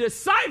what to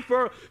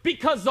decipher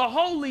because the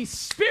Holy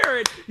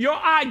Spirit, your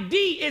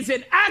ID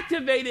isn't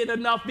activated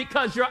enough,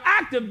 because your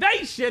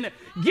activation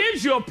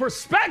gives you a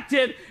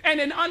perspective and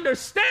an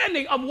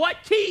understanding of what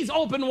keys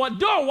open what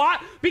door. Why?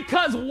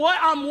 Because what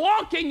I'm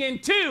walking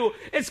into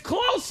is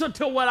closer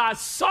to what I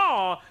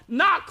saw,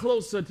 not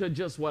closer to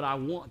just what I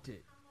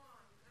wanted.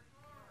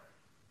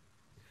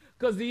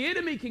 Because the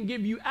enemy can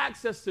give you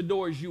access to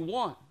doors you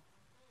want.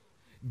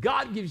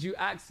 God gives you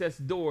access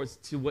doors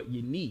to what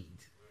you need.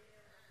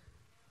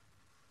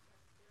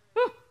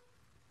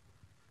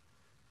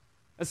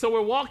 And so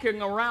we're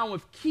walking around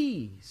with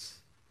keys,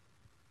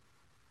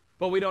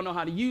 but we don't know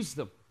how to use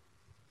them.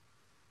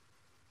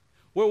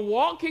 We're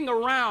walking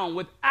around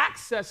with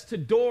access to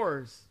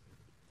doors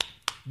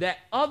that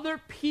other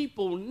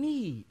people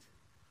need.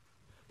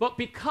 But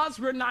because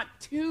we're not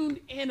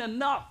tuned in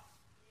enough,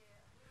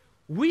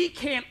 we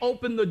can't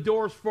open the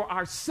doors for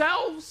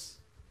ourselves,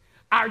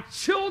 our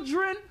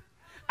children,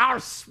 our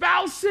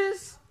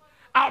spouses,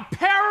 our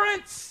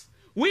parents.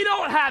 We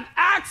don't have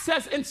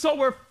access, and so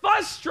we're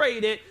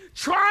frustrated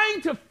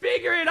trying to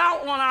figure it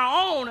out on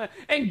our own.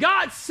 And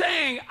God's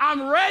saying,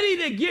 I'm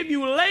ready to give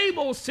you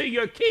labels to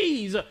your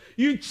keys.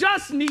 You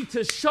just need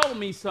to show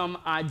me some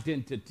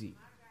identity.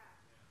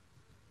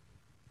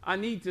 I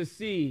need to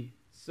see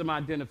some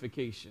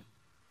identification.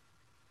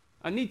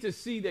 I need to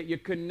see that you're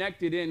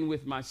connected in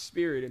with my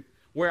spirit and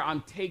where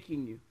I'm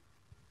taking you.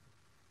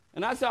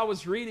 And as I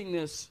was reading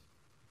this,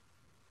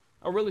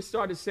 I really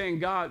started saying,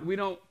 God, we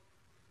don't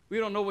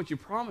know what you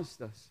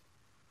promised us.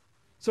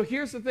 So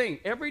here's the thing.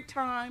 Every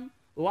time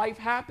life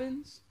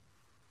happens,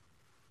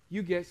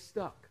 you get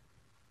stuck.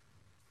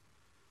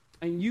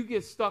 And you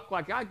get stuck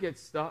like I get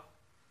stuck.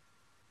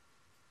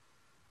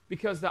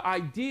 Because the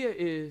idea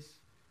is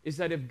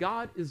that if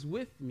God is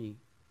with me,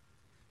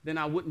 then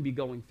I wouldn't be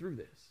going through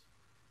this.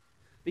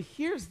 But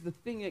here's the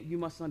thing that you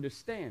must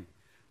understand.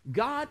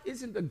 God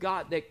isn't the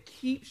God that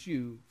keeps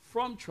you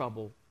from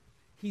trouble.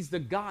 He's the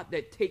God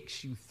that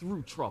takes you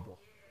through trouble.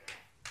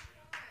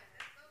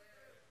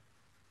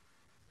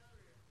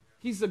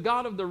 He's the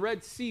God of the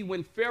Red Sea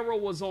when Pharaoh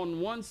was on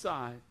one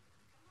side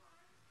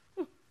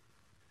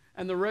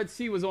and the Red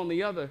Sea was on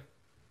the other.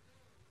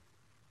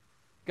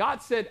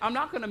 God said, I'm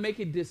not going to make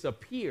it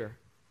disappear.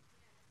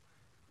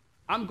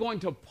 I'm going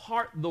to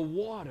part the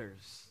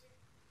waters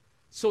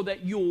so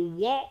that you'll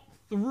walk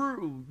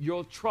through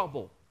your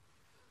trouble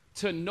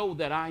to know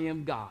that I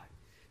am God.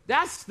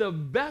 That's the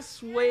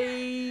best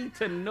way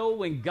to know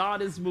when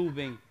God is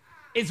moving,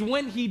 is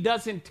when he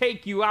doesn't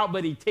take you out,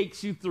 but he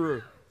takes you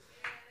through.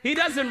 He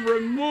doesn't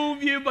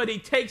remove you, but he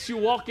takes you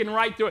walking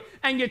right through it.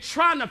 And you're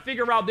trying to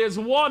figure out there's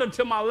water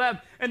to my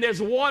left and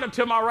there's water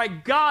to my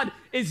right. God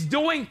is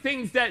doing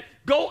things that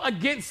go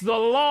against the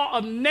law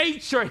of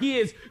nature. He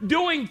is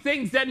doing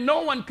things that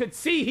no one could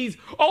see. He's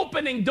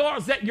opening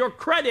doors that your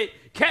credit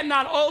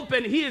cannot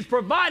open. He is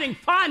providing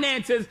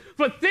finances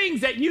for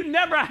things that you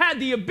never had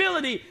the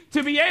ability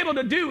to be able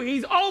to do.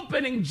 He's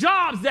opening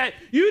jobs that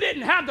you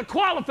didn't have the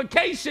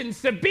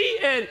qualifications to be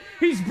in.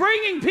 He's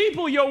bringing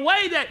people your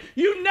way that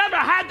you never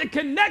had the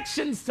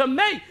connections to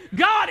make.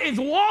 God is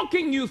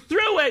walking you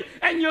through it,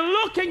 and you're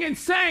looking and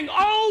saying,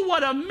 oh,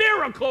 what a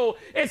miracle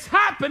is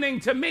happening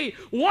to me.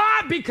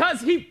 Why? Because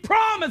he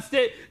promised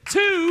it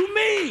to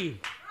me.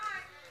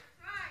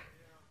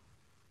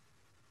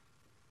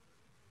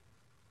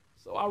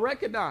 So I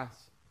recognize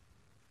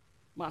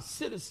my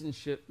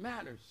citizenship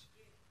matters.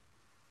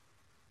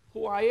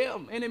 Who I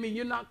am. Enemy,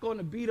 you're not going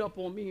to beat up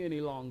on me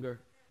any longer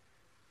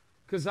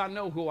because I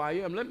know who I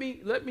am. Let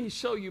me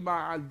show you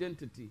my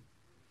identity.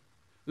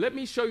 Let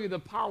me show you the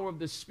power of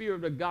the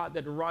Spirit of God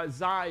that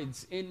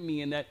resides in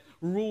me and that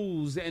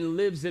rules and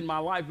lives in my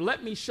life.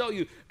 Let me show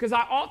you, because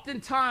I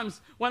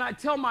oftentimes, when I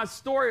tell my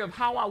story of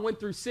how I went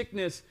through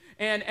sickness,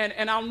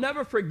 and I'll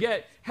never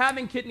forget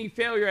having kidney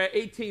failure at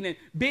 18 and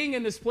being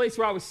in this place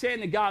where I was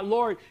saying to God,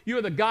 Lord,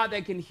 you're the God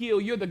that can heal.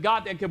 You're the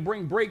God that can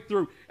bring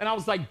breakthrough. And I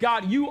was like,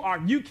 God,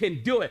 you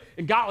can do it.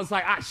 And God was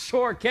like, I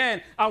sure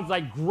can. I was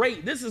like,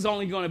 great. This is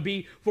only going to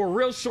be for a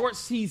real short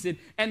season.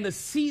 And the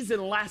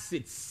season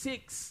lasted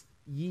 6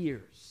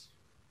 years.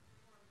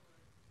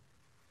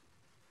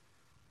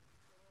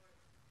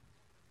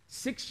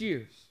 6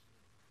 years.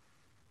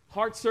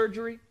 Heart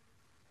surgery,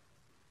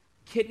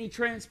 kidney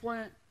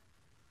transplant,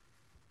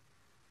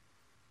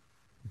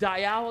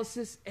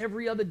 dialysis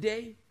every other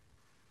day.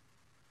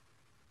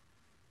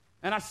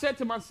 And I said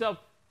to myself,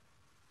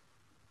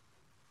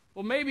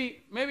 well,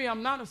 maybe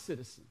I'm not a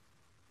citizen.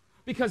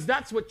 Because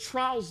that's what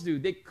trials do.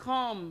 They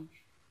come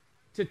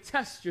to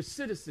test your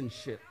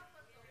citizenship.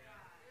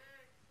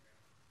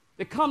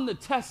 They come to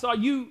test, are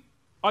you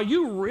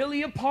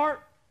really a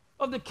part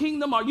of the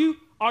kingdom? Are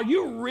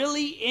you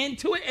really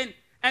into it?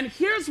 And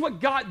here's what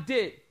God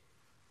did.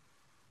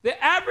 The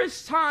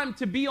average time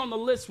to be on the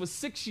list was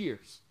 6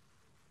 years.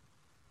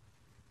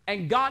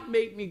 And God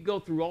made me go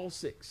through all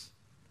 6.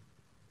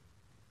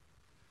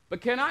 But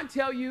can I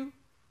tell you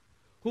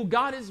who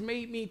God has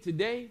made me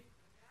today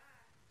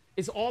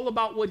is all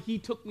about what he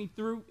took me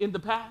through in the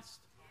past?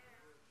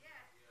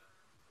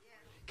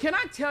 Can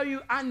I tell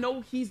you, I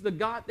know he's the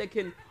God that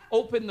can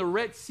open the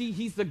Red Sea.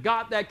 He's the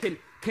God that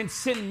can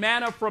send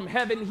manna from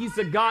heaven. He's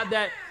the God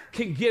that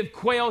can give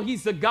quail.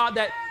 He's the God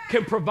that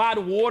can provide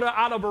water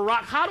out of a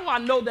rock. How do I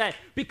know that?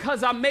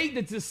 Because I made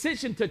the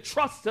decision to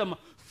trust him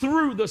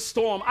through the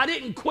storm. I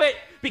didn't quit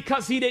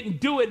because he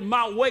didn't do it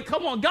my way.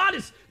 Come on, God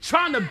is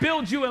trying to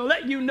build you and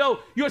let you know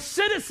your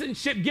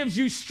citizenship gives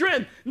you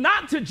strength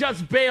not to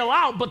just bail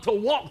out, but to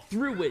walk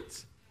through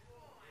it.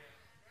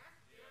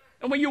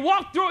 And when you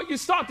walk through it, you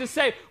start to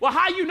say, well,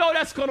 how you know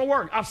that's going to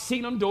work? I've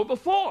seen him do it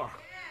before.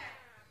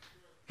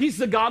 He's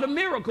the God of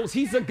miracles.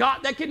 He's the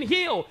God that can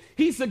heal.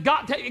 He's the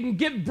God that can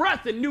give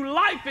breath and new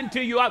life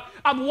into you.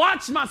 I've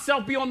watched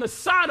myself be on the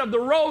side of the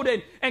road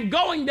and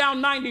going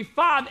down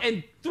 95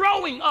 and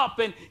throwing up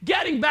and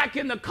getting back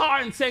in the car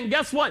and saying,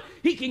 guess what?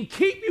 He can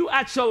keep you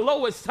at your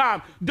lowest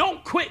time.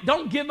 Don't quit.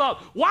 Don't give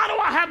up. Why do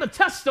I have a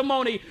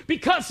testimony?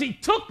 Because he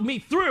took me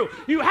through.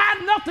 You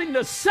have nothing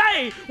to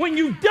say when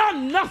you've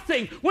done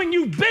nothing, when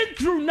you've been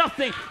through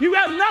nothing. You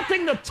have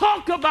nothing to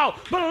talk about,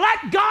 but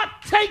let God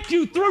take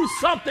you through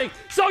something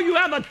so you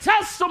have a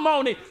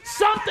testimony,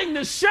 something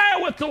to share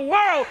with the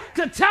world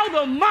to tell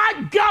them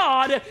my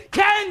God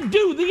can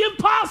do the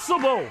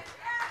impossible.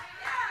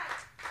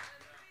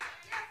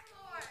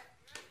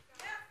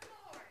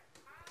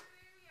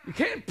 You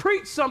can't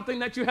preach something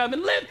that you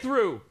haven't lived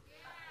through.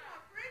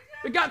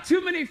 We got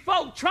too many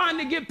folk trying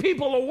to give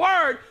people a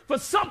word for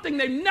something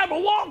they've never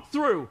walked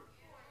through.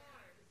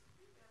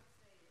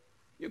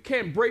 You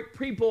can't break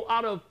people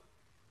out of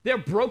their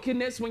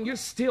brokenness when you're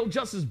still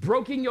just as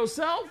broken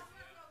yourself.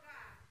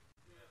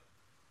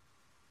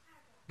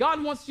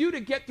 God wants you to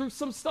get through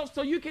some stuff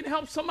so you can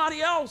help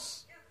somebody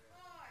else.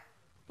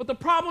 But the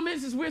problem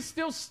is we're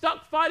still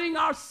stuck fighting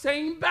our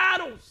same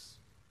battles.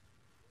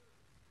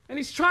 And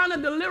he's trying to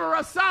deliver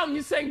us out. And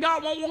you're saying,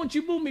 God, why won't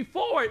you move me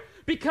forward?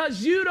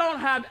 Because you don't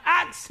have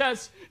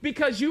access,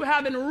 because you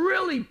haven't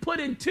really put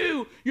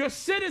into your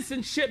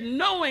citizenship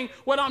knowing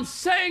what I'm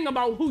saying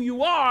about who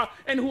you are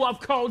and who I've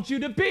called you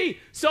to be.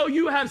 So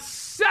you have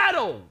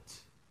settled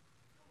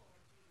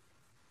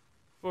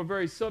for a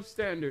very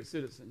substandard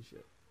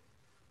citizenship.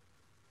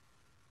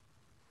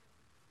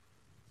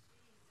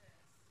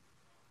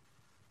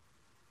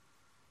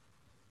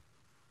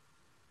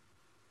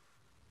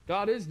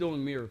 God is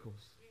doing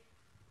miracles.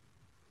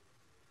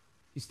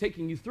 He's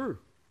taking you through.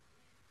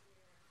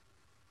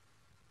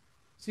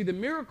 See, the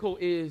miracle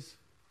is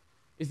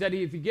that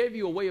if he gave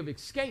you a way of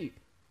escape,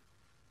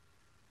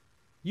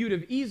 you'd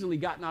have easily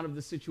gotten out of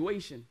the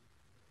situation.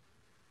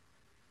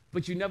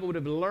 But you never would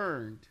have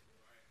learned.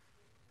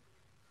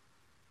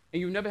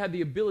 And you've never had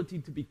the ability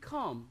to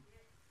become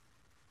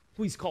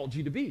who he's called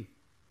you to be.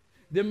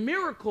 The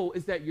miracle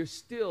is that you're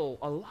still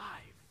alive.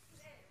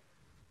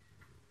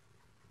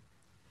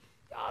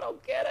 Y'all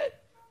don't get it.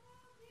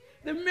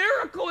 The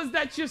miracle is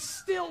that you're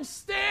still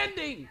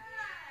standing.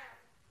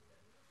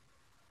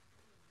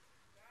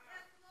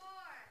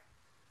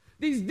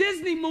 These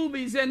Disney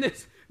movies and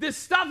this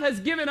stuff has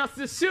given us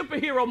this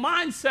superhero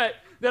mindset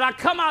that I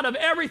come out of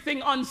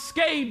everything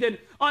unscathed and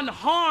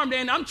unharmed.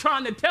 And I'm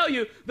trying to tell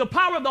you, the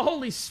power of the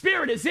Holy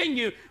Spirit is in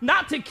you,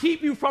 not to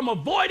keep you from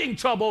avoiding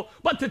trouble,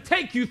 but to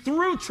take you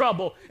through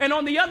trouble. And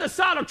on the other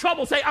side of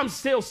trouble, say, I'm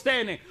still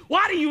standing.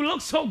 Why do you look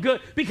so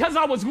good? Because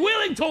I was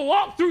willing to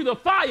walk through the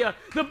fire.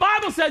 The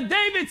Bible said,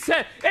 David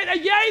said,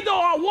 and yea, though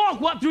I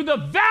walk through the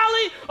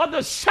valley of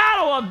the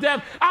shadow of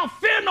death, I'll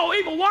fear no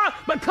evil. Why?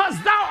 Because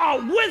thou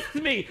art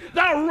with me.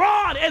 Thy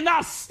rod and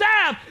thy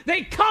staff,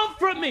 they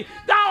comfort me.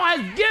 Thou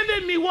hast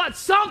given me what?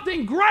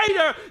 Something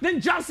greater than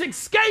just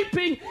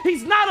escaping.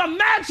 He's not a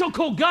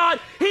magical God.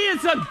 He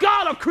is a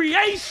God of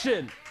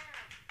creation.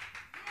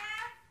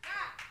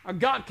 Our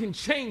God can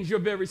change your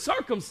very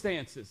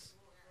circumstances.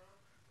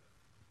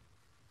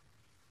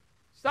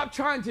 Stop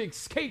trying to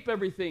escape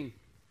everything.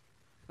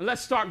 And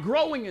let's start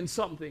growing in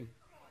something.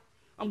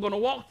 I'm going to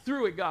walk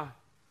through it, God.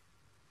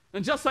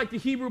 And just like the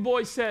Hebrew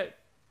boy said,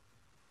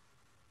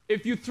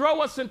 if you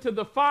throw us into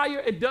the fire,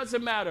 it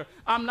doesn't matter.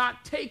 I'm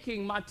not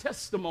taking my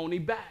testimony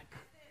back.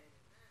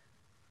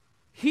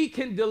 He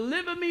can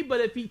deliver me,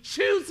 but if he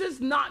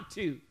chooses not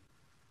to,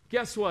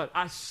 guess what?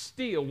 I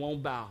still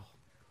won't bow.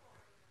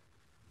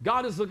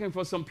 God is looking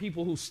for some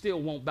people who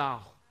still won't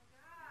bow.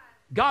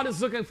 God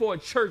is looking for a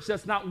church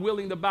that's not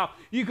willing to bow.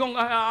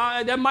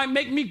 That might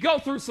make me go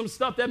through some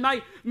stuff. That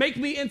might make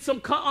me in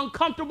some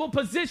uncomfortable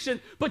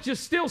position, but you're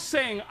still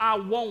saying, I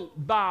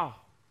won't bow.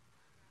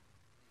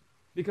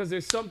 Because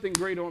there's something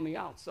greater on the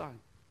outside.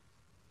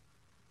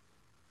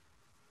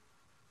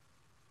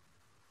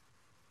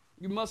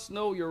 You must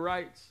know your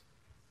rights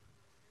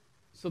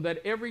so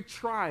that every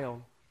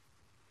trial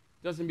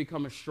doesn't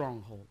become a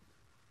stronghold.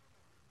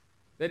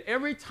 That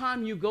every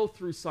time you go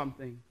through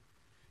something,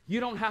 you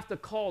don't have to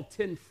call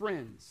 10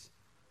 friends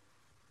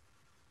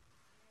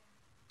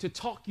to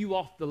talk you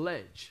off the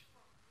ledge.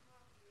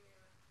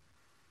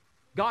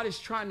 God is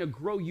trying to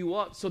grow you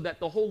up so that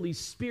the Holy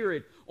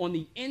Spirit on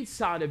the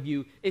inside of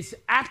you is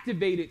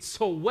activated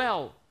so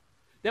well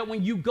that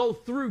when you go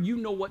through, you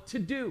know what to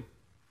do.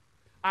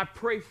 I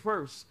pray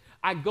first.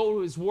 I go to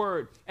his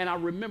word and I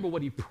remember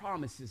what he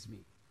promises me.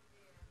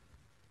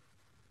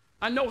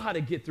 I know how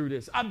to get through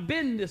this. I've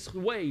been this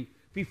way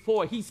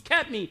before. He's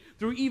kept me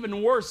through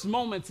even worse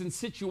moments and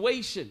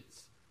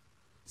situations.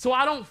 So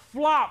I don't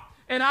flop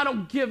and I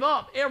don't give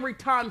up every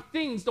time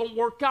things don't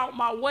work out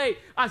my way.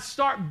 I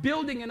start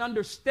building and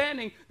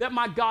understanding that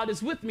my God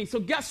is with me. So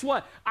guess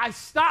what? I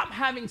stop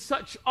having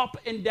such up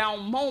and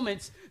down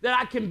moments that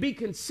I can be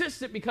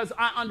consistent because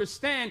I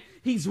understand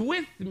he's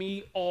with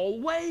me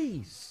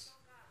always.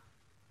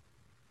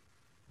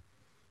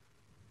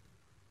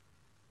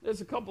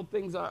 There's a couple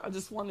things I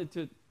just wanted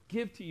to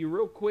give to you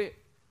real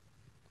quick,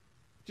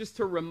 just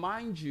to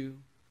remind you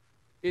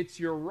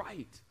it's your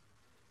right.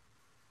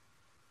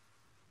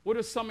 What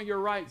are some of your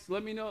rights?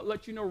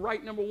 Let you know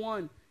right number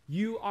one,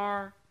 you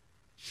are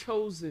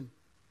chosen.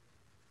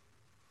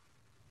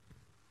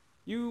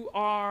 You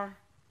are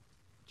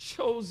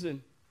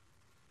chosen.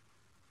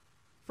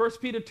 1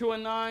 Peter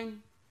 2:9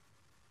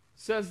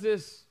 says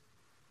this,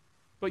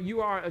 but you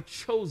are a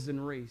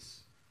chosen race,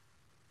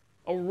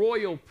 a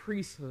royal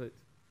priesthood,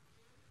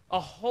 a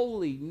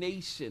holy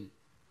nation,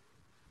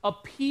 a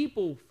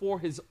people for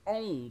his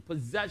own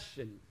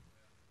possession,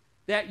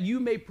 that you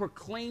may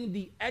proclaim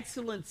the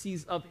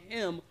excellencies of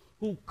him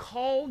who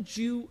called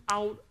you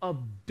out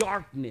of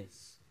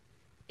darkness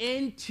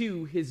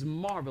into his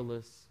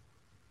marvelous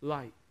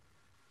light.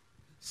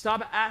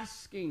 Stop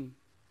asking,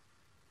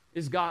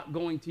 is God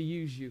going to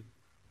use you?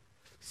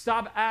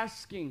 Stop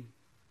asking,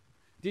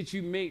 did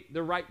you make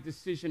the right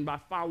decision by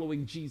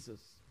following Jesus?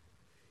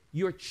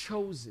 You're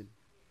chosen.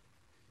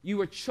 You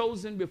were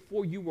chosen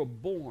before you were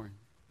born.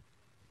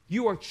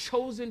 You are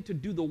chosen to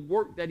do the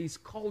work that he's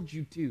called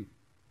you to.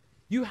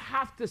 You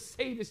have to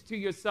say this to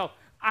yourself.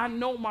 I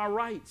know my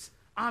rights.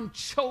 I'm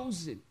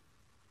chosen.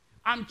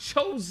 I'm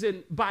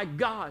chosen by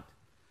God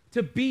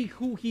to be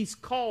who he's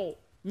called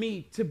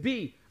me to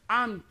be.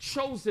 I'm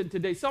chosen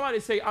today. Somebody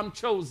say, I'm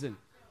chosen.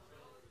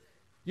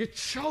 You're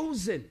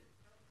chosen.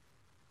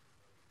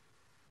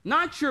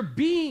 Not you're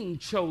being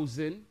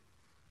chosen.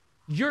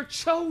 You're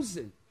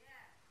chosen.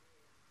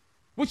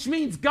 Which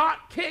means God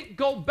can't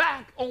go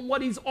back on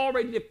what he's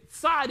already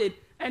decided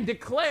and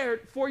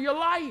declared for your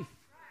life.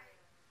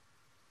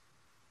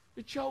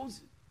 You're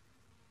chosen.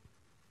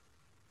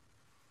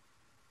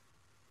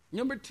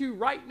 Number two,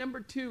 right number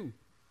two,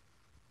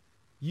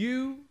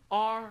 you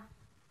are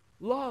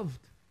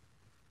loved.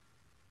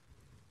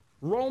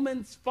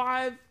 Romans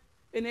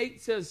 5:8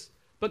 says,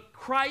 but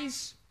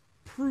Christ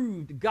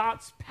proved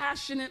God's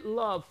passionate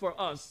love for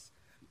us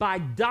by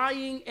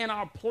dying in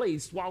our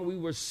place while we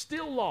were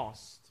still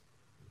lost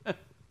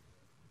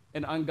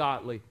and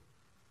ungodly.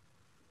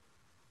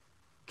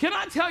 Can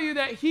I tell you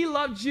that he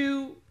loved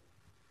you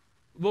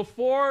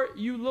before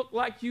you look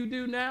like you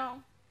do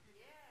now?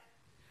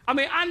 I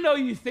mean, I know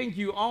you think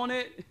you own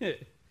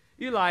it.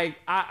 You're like,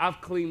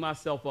 I've cleaned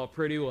myself up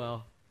pretty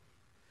well.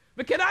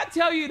 But can I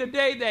tell you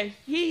today that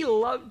he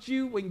loved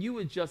you when you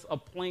were just a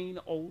plain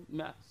old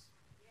mess?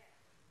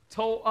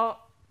 Toe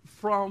up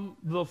from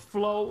the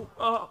flow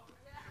up.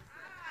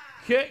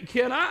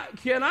 Can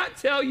I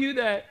tell you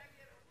that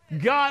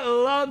God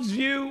loves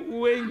you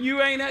when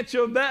you ain't at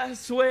your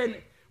best, when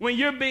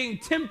you're being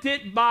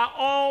tempted by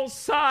all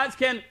sides?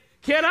 Can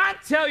I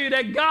tell you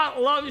that God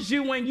loves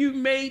you when you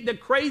made the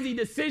crazy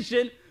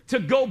decision to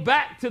go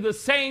back to the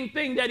same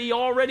thing that he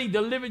already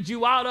delivered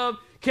you out of?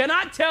 Can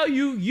I tell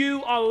you,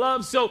 you are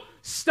loved? So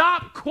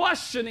stop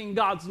questioning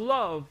God's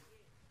love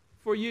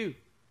for you.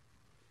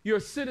 You're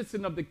a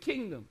citizen of the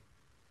kingdom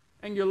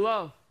and you're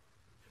loved.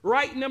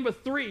 Right, number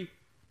 3,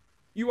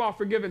 you are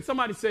forgiven.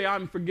 Somebody say,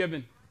 I'm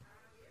forgiven.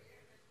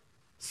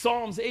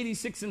 Psalms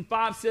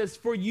 86:5 says,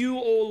 for you,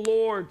 O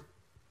Lord,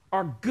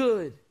 are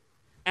good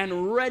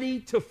and ready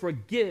to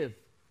forgive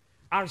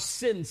our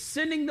sins,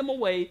 sending them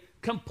away,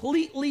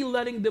 completely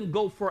letting them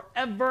go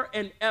forever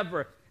and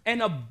ever,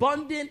 and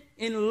abundant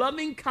in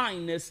loving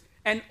kindness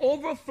and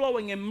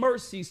overflowing in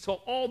mercies to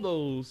all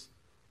those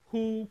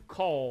who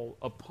call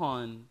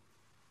upon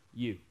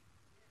you.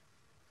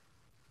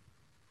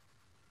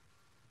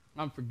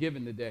 I'm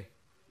forgiven today.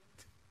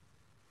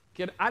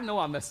 I know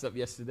I messed up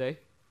yesterday,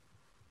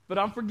 but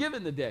I'm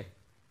forgiven today.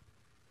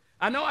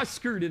 I know I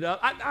screwed it up.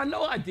 I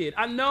know I did.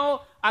 I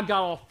know I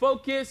got off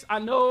focus. I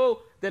know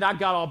that I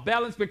got off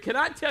balance. But can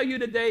I tell you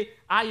today,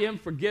 I am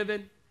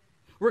forgiven?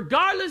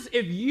 Regardless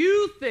if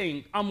you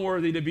think I'm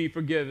worthy to be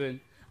forgiven,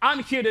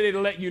 I'm here today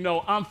to let you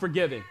know I'm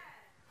forgiven.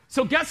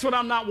 So guess what?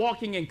 I'm not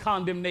walking in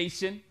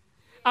condemnation.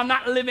 I'm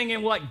not living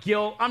in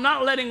guilt. I'm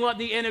not letting what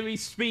the enemy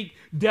speak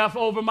death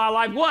over my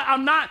life.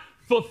 I'm not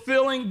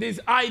fulfilling these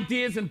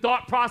ideas and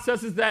thought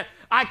processes that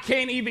I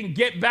can't even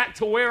get back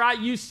to where I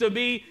used to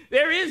be.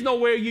 There is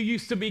nowhere you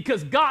used to be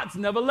because God's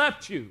never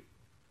left you.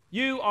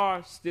 You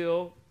are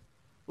still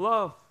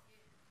loved.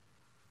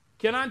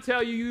 Can I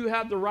tell you, you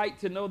have the right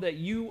to know that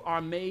you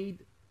are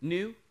made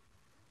new?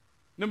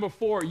 Number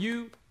 4,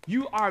 you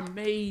are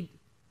made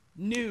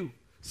new.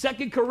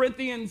 2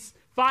 Corinthians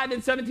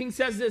 5:17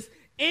 says this,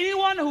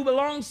 anyone who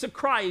belongs to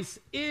Christ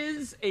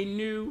is a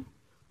new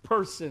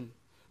person.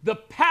 The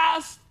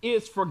past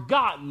is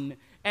forgotten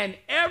and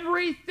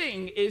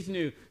everything is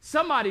new.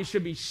 Somebody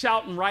should be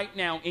shouting right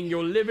now in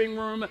your living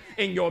room,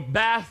 in your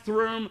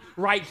bathroom,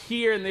 right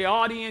here in the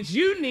audience.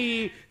 You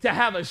need to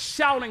have a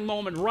shouting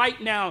moment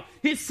right now.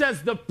 He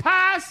says the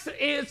past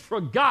is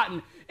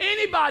forgotten.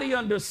 Anybody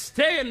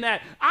understand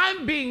that?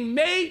 I'm being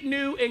made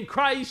new in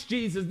Christ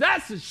Jesus.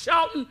 That's a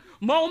shouting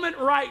moment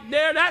right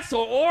there. That's an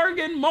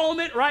organ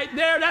moment right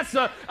there.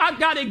 I've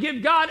got to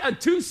give God a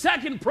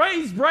 2-second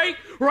praise break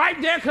right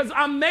there because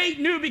I'm made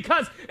new,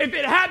 because if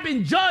it had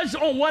been judged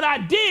on what I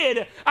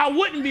did, I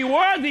wouldn't be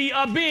worthy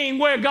of being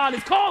where God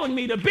is calling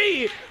me to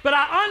be. But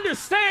I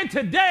understand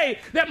today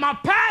that my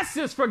past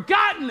is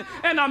forgotten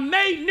and I'm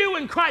made new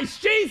in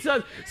Christ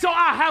Jesus. So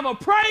I have a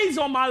praise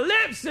on my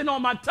lips and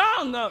on my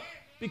tongue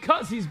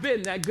because he's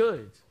been that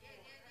good.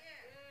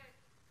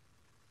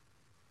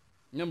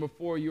 Number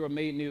 4, you are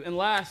made new. And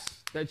last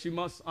that you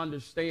must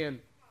understand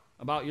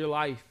about your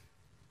life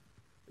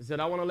is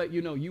that I want to let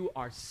you know you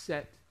are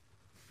set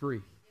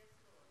free.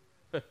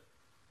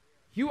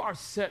 You are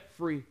set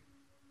free.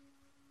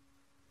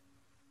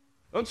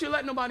 Don't you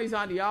let nobody's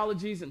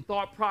ideologies and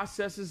thought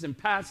processes and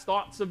past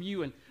thoughts of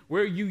you and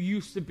where you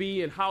used to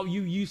be and how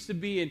you used to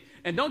be.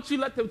 And don't you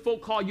let them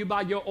folk call you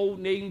by your old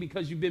name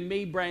because you've been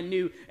made brand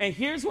new. And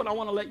here's what I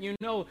want to let you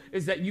know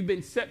is that you've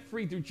been set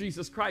free through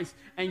Jesus Christ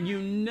and you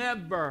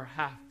never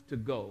have to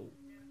go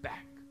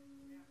back.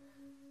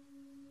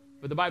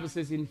 But the Bible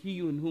says, in he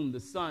in whom the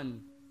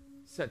Son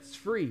sets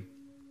free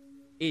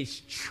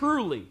is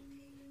truly.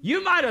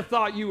 You might have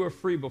thought you were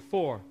free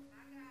before,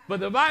 but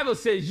the Bible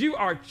says you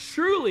are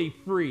truly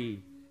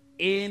free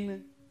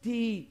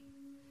indeed.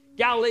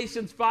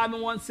 Galatians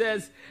 5:1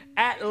 says,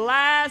 at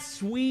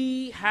last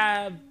we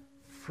have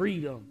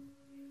freedom,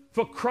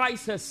 for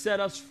Christ has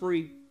set us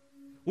free.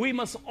 We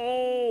must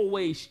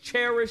always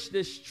cherish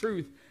this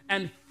truth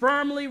and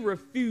firmly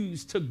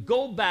refuse to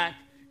go back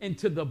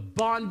into the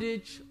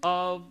bondage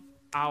of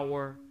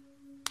our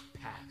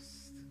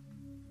past.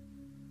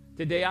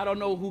 Today, I don't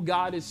know who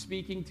God is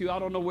speaking to. I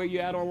don't know where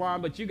you're at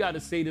online, but you got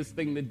to say this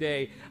thing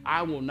today.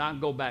 I will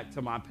not go back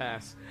to my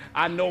past.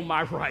 I know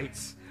my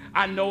rights.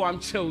 I know I'm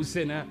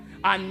chosen.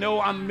 I know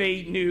I'm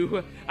made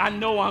new. I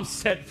know I'm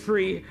set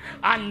free.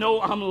 I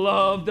know I'm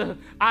loved.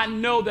 I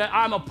know that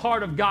I'm a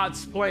part of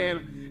God's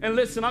plan. And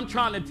listen, I'm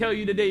trying to tell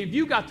you today, if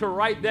you got to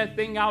write that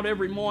thing out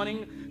every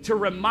morning, to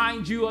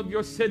remind you of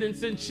your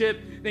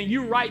citizenship, then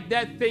you write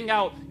that thing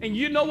out. And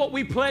you know what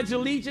we pledge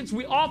allegiance?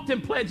 We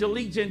often pledge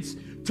allegiance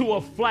to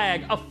a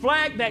flag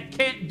that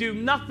can't do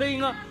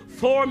nothing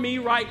for me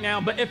right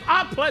now. But if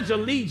I pledge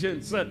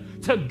allegiance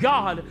to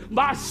God,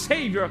 my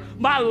Savior,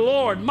 my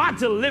Lord, my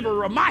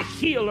deliverer, my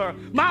healer,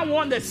 my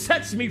one that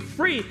sets me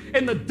free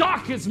in the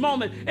darkest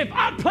moment, if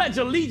I pledge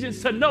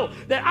allegiance to know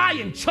that I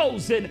am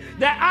chosen,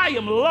 that I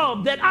am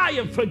loved, that I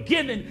am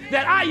forgiven,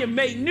 that I am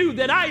made new,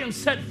 that I am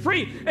set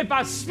free, if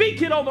I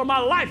speak it over my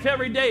life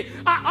every day,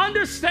 I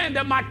understand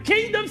that my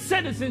kingdom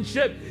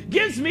citizenship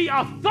gives me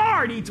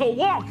authority to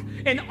walk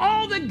in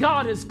all that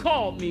God has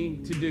called me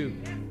to do.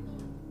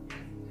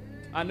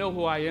 I know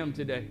who I am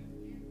today.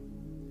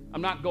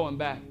 I'm not going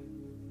back.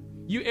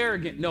 You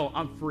arrogant? No,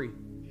 I'm free.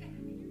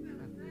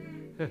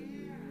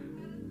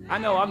 I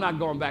know I'm not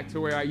going back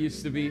to where I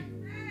used to be.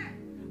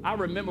 I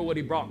remember what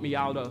he brought me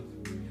out of,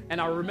 and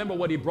I remember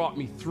what he brought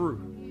me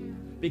through.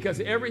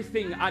 Because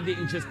everything, I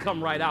didn't just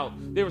come right out.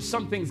 There were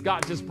some things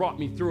God just brought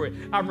me through it.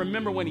 I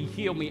remember when he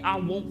healed me. I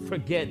won't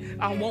forget.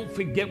 I won't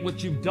forget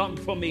what you've done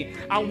for me.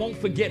 I won't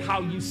forget how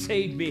you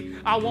saved me.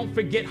 I won't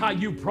forget how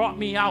you brought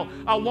me out.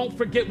 I won't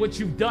forget what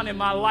you've done in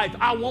my life.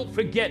 I won't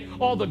forget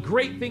all the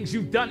great things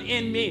you've done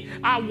in me.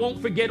 I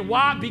won't forget.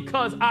 Why?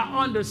 Because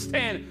I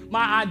understand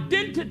my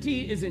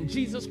identity is in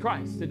Jesus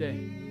Christ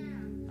today.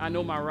 I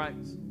know my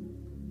rights.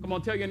 Come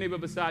on, tell your neighbor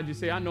beside you,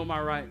 say, I know my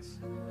rights.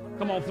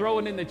 Come on, throw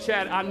it in the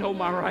chat. I know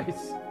my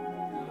rights.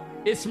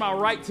 It's my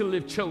right to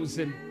live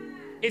chosen.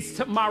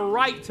 It's my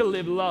right to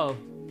live loved.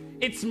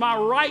 It's my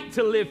right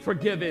to live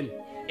forgiven.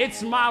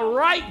 It's my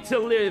right to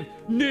live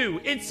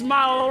new. It's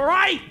my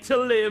right to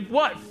live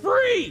what?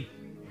 Free.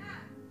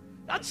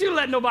 Don't you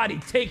let nobody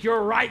take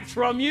your rights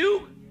from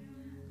you.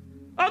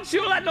 Don't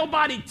you let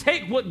nobody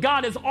take what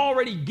God has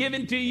already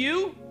given to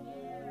you.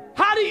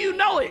 How do you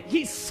know it?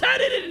 He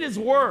said it in his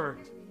word.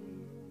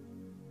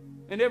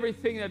 And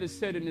everything that is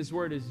said in his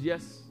word is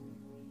yes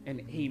and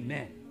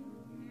amen.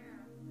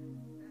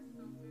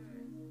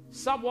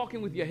 Stop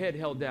walking with your head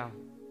held down.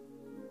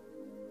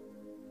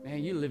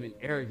 Man, you're living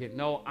arrogant.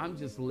 No, I'm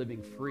just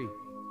living free.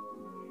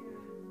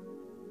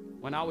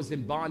 When I was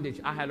in bondage,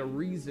 I had a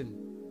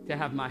reason to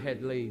have my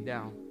head laid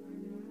down,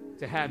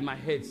 to have my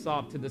head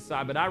sobbed to the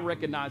side. But I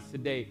recognize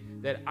today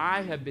that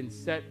I have been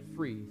set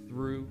free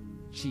through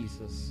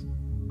Jesus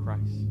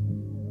Christ.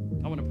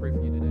 I want to pray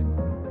for you today.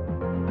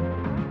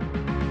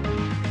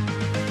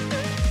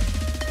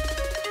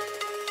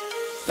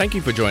 Thank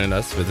you for joining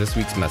us for this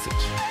week's message.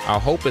 Our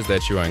hope is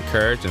that you are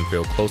encouraged and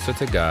feel closer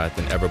to God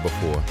than ever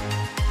before.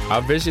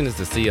 Our vision is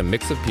to see a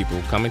mix of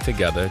people coming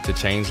together to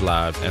change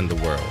lives and the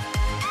world.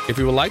 If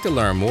you would like to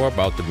learn more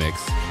about The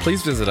Mix,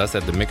 please visit us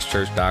at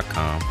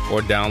themixchurch.com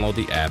or download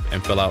the app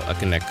and fill out a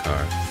Connect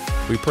card.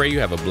 We pray you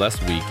have a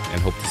blessed week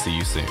and hope to see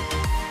you soon.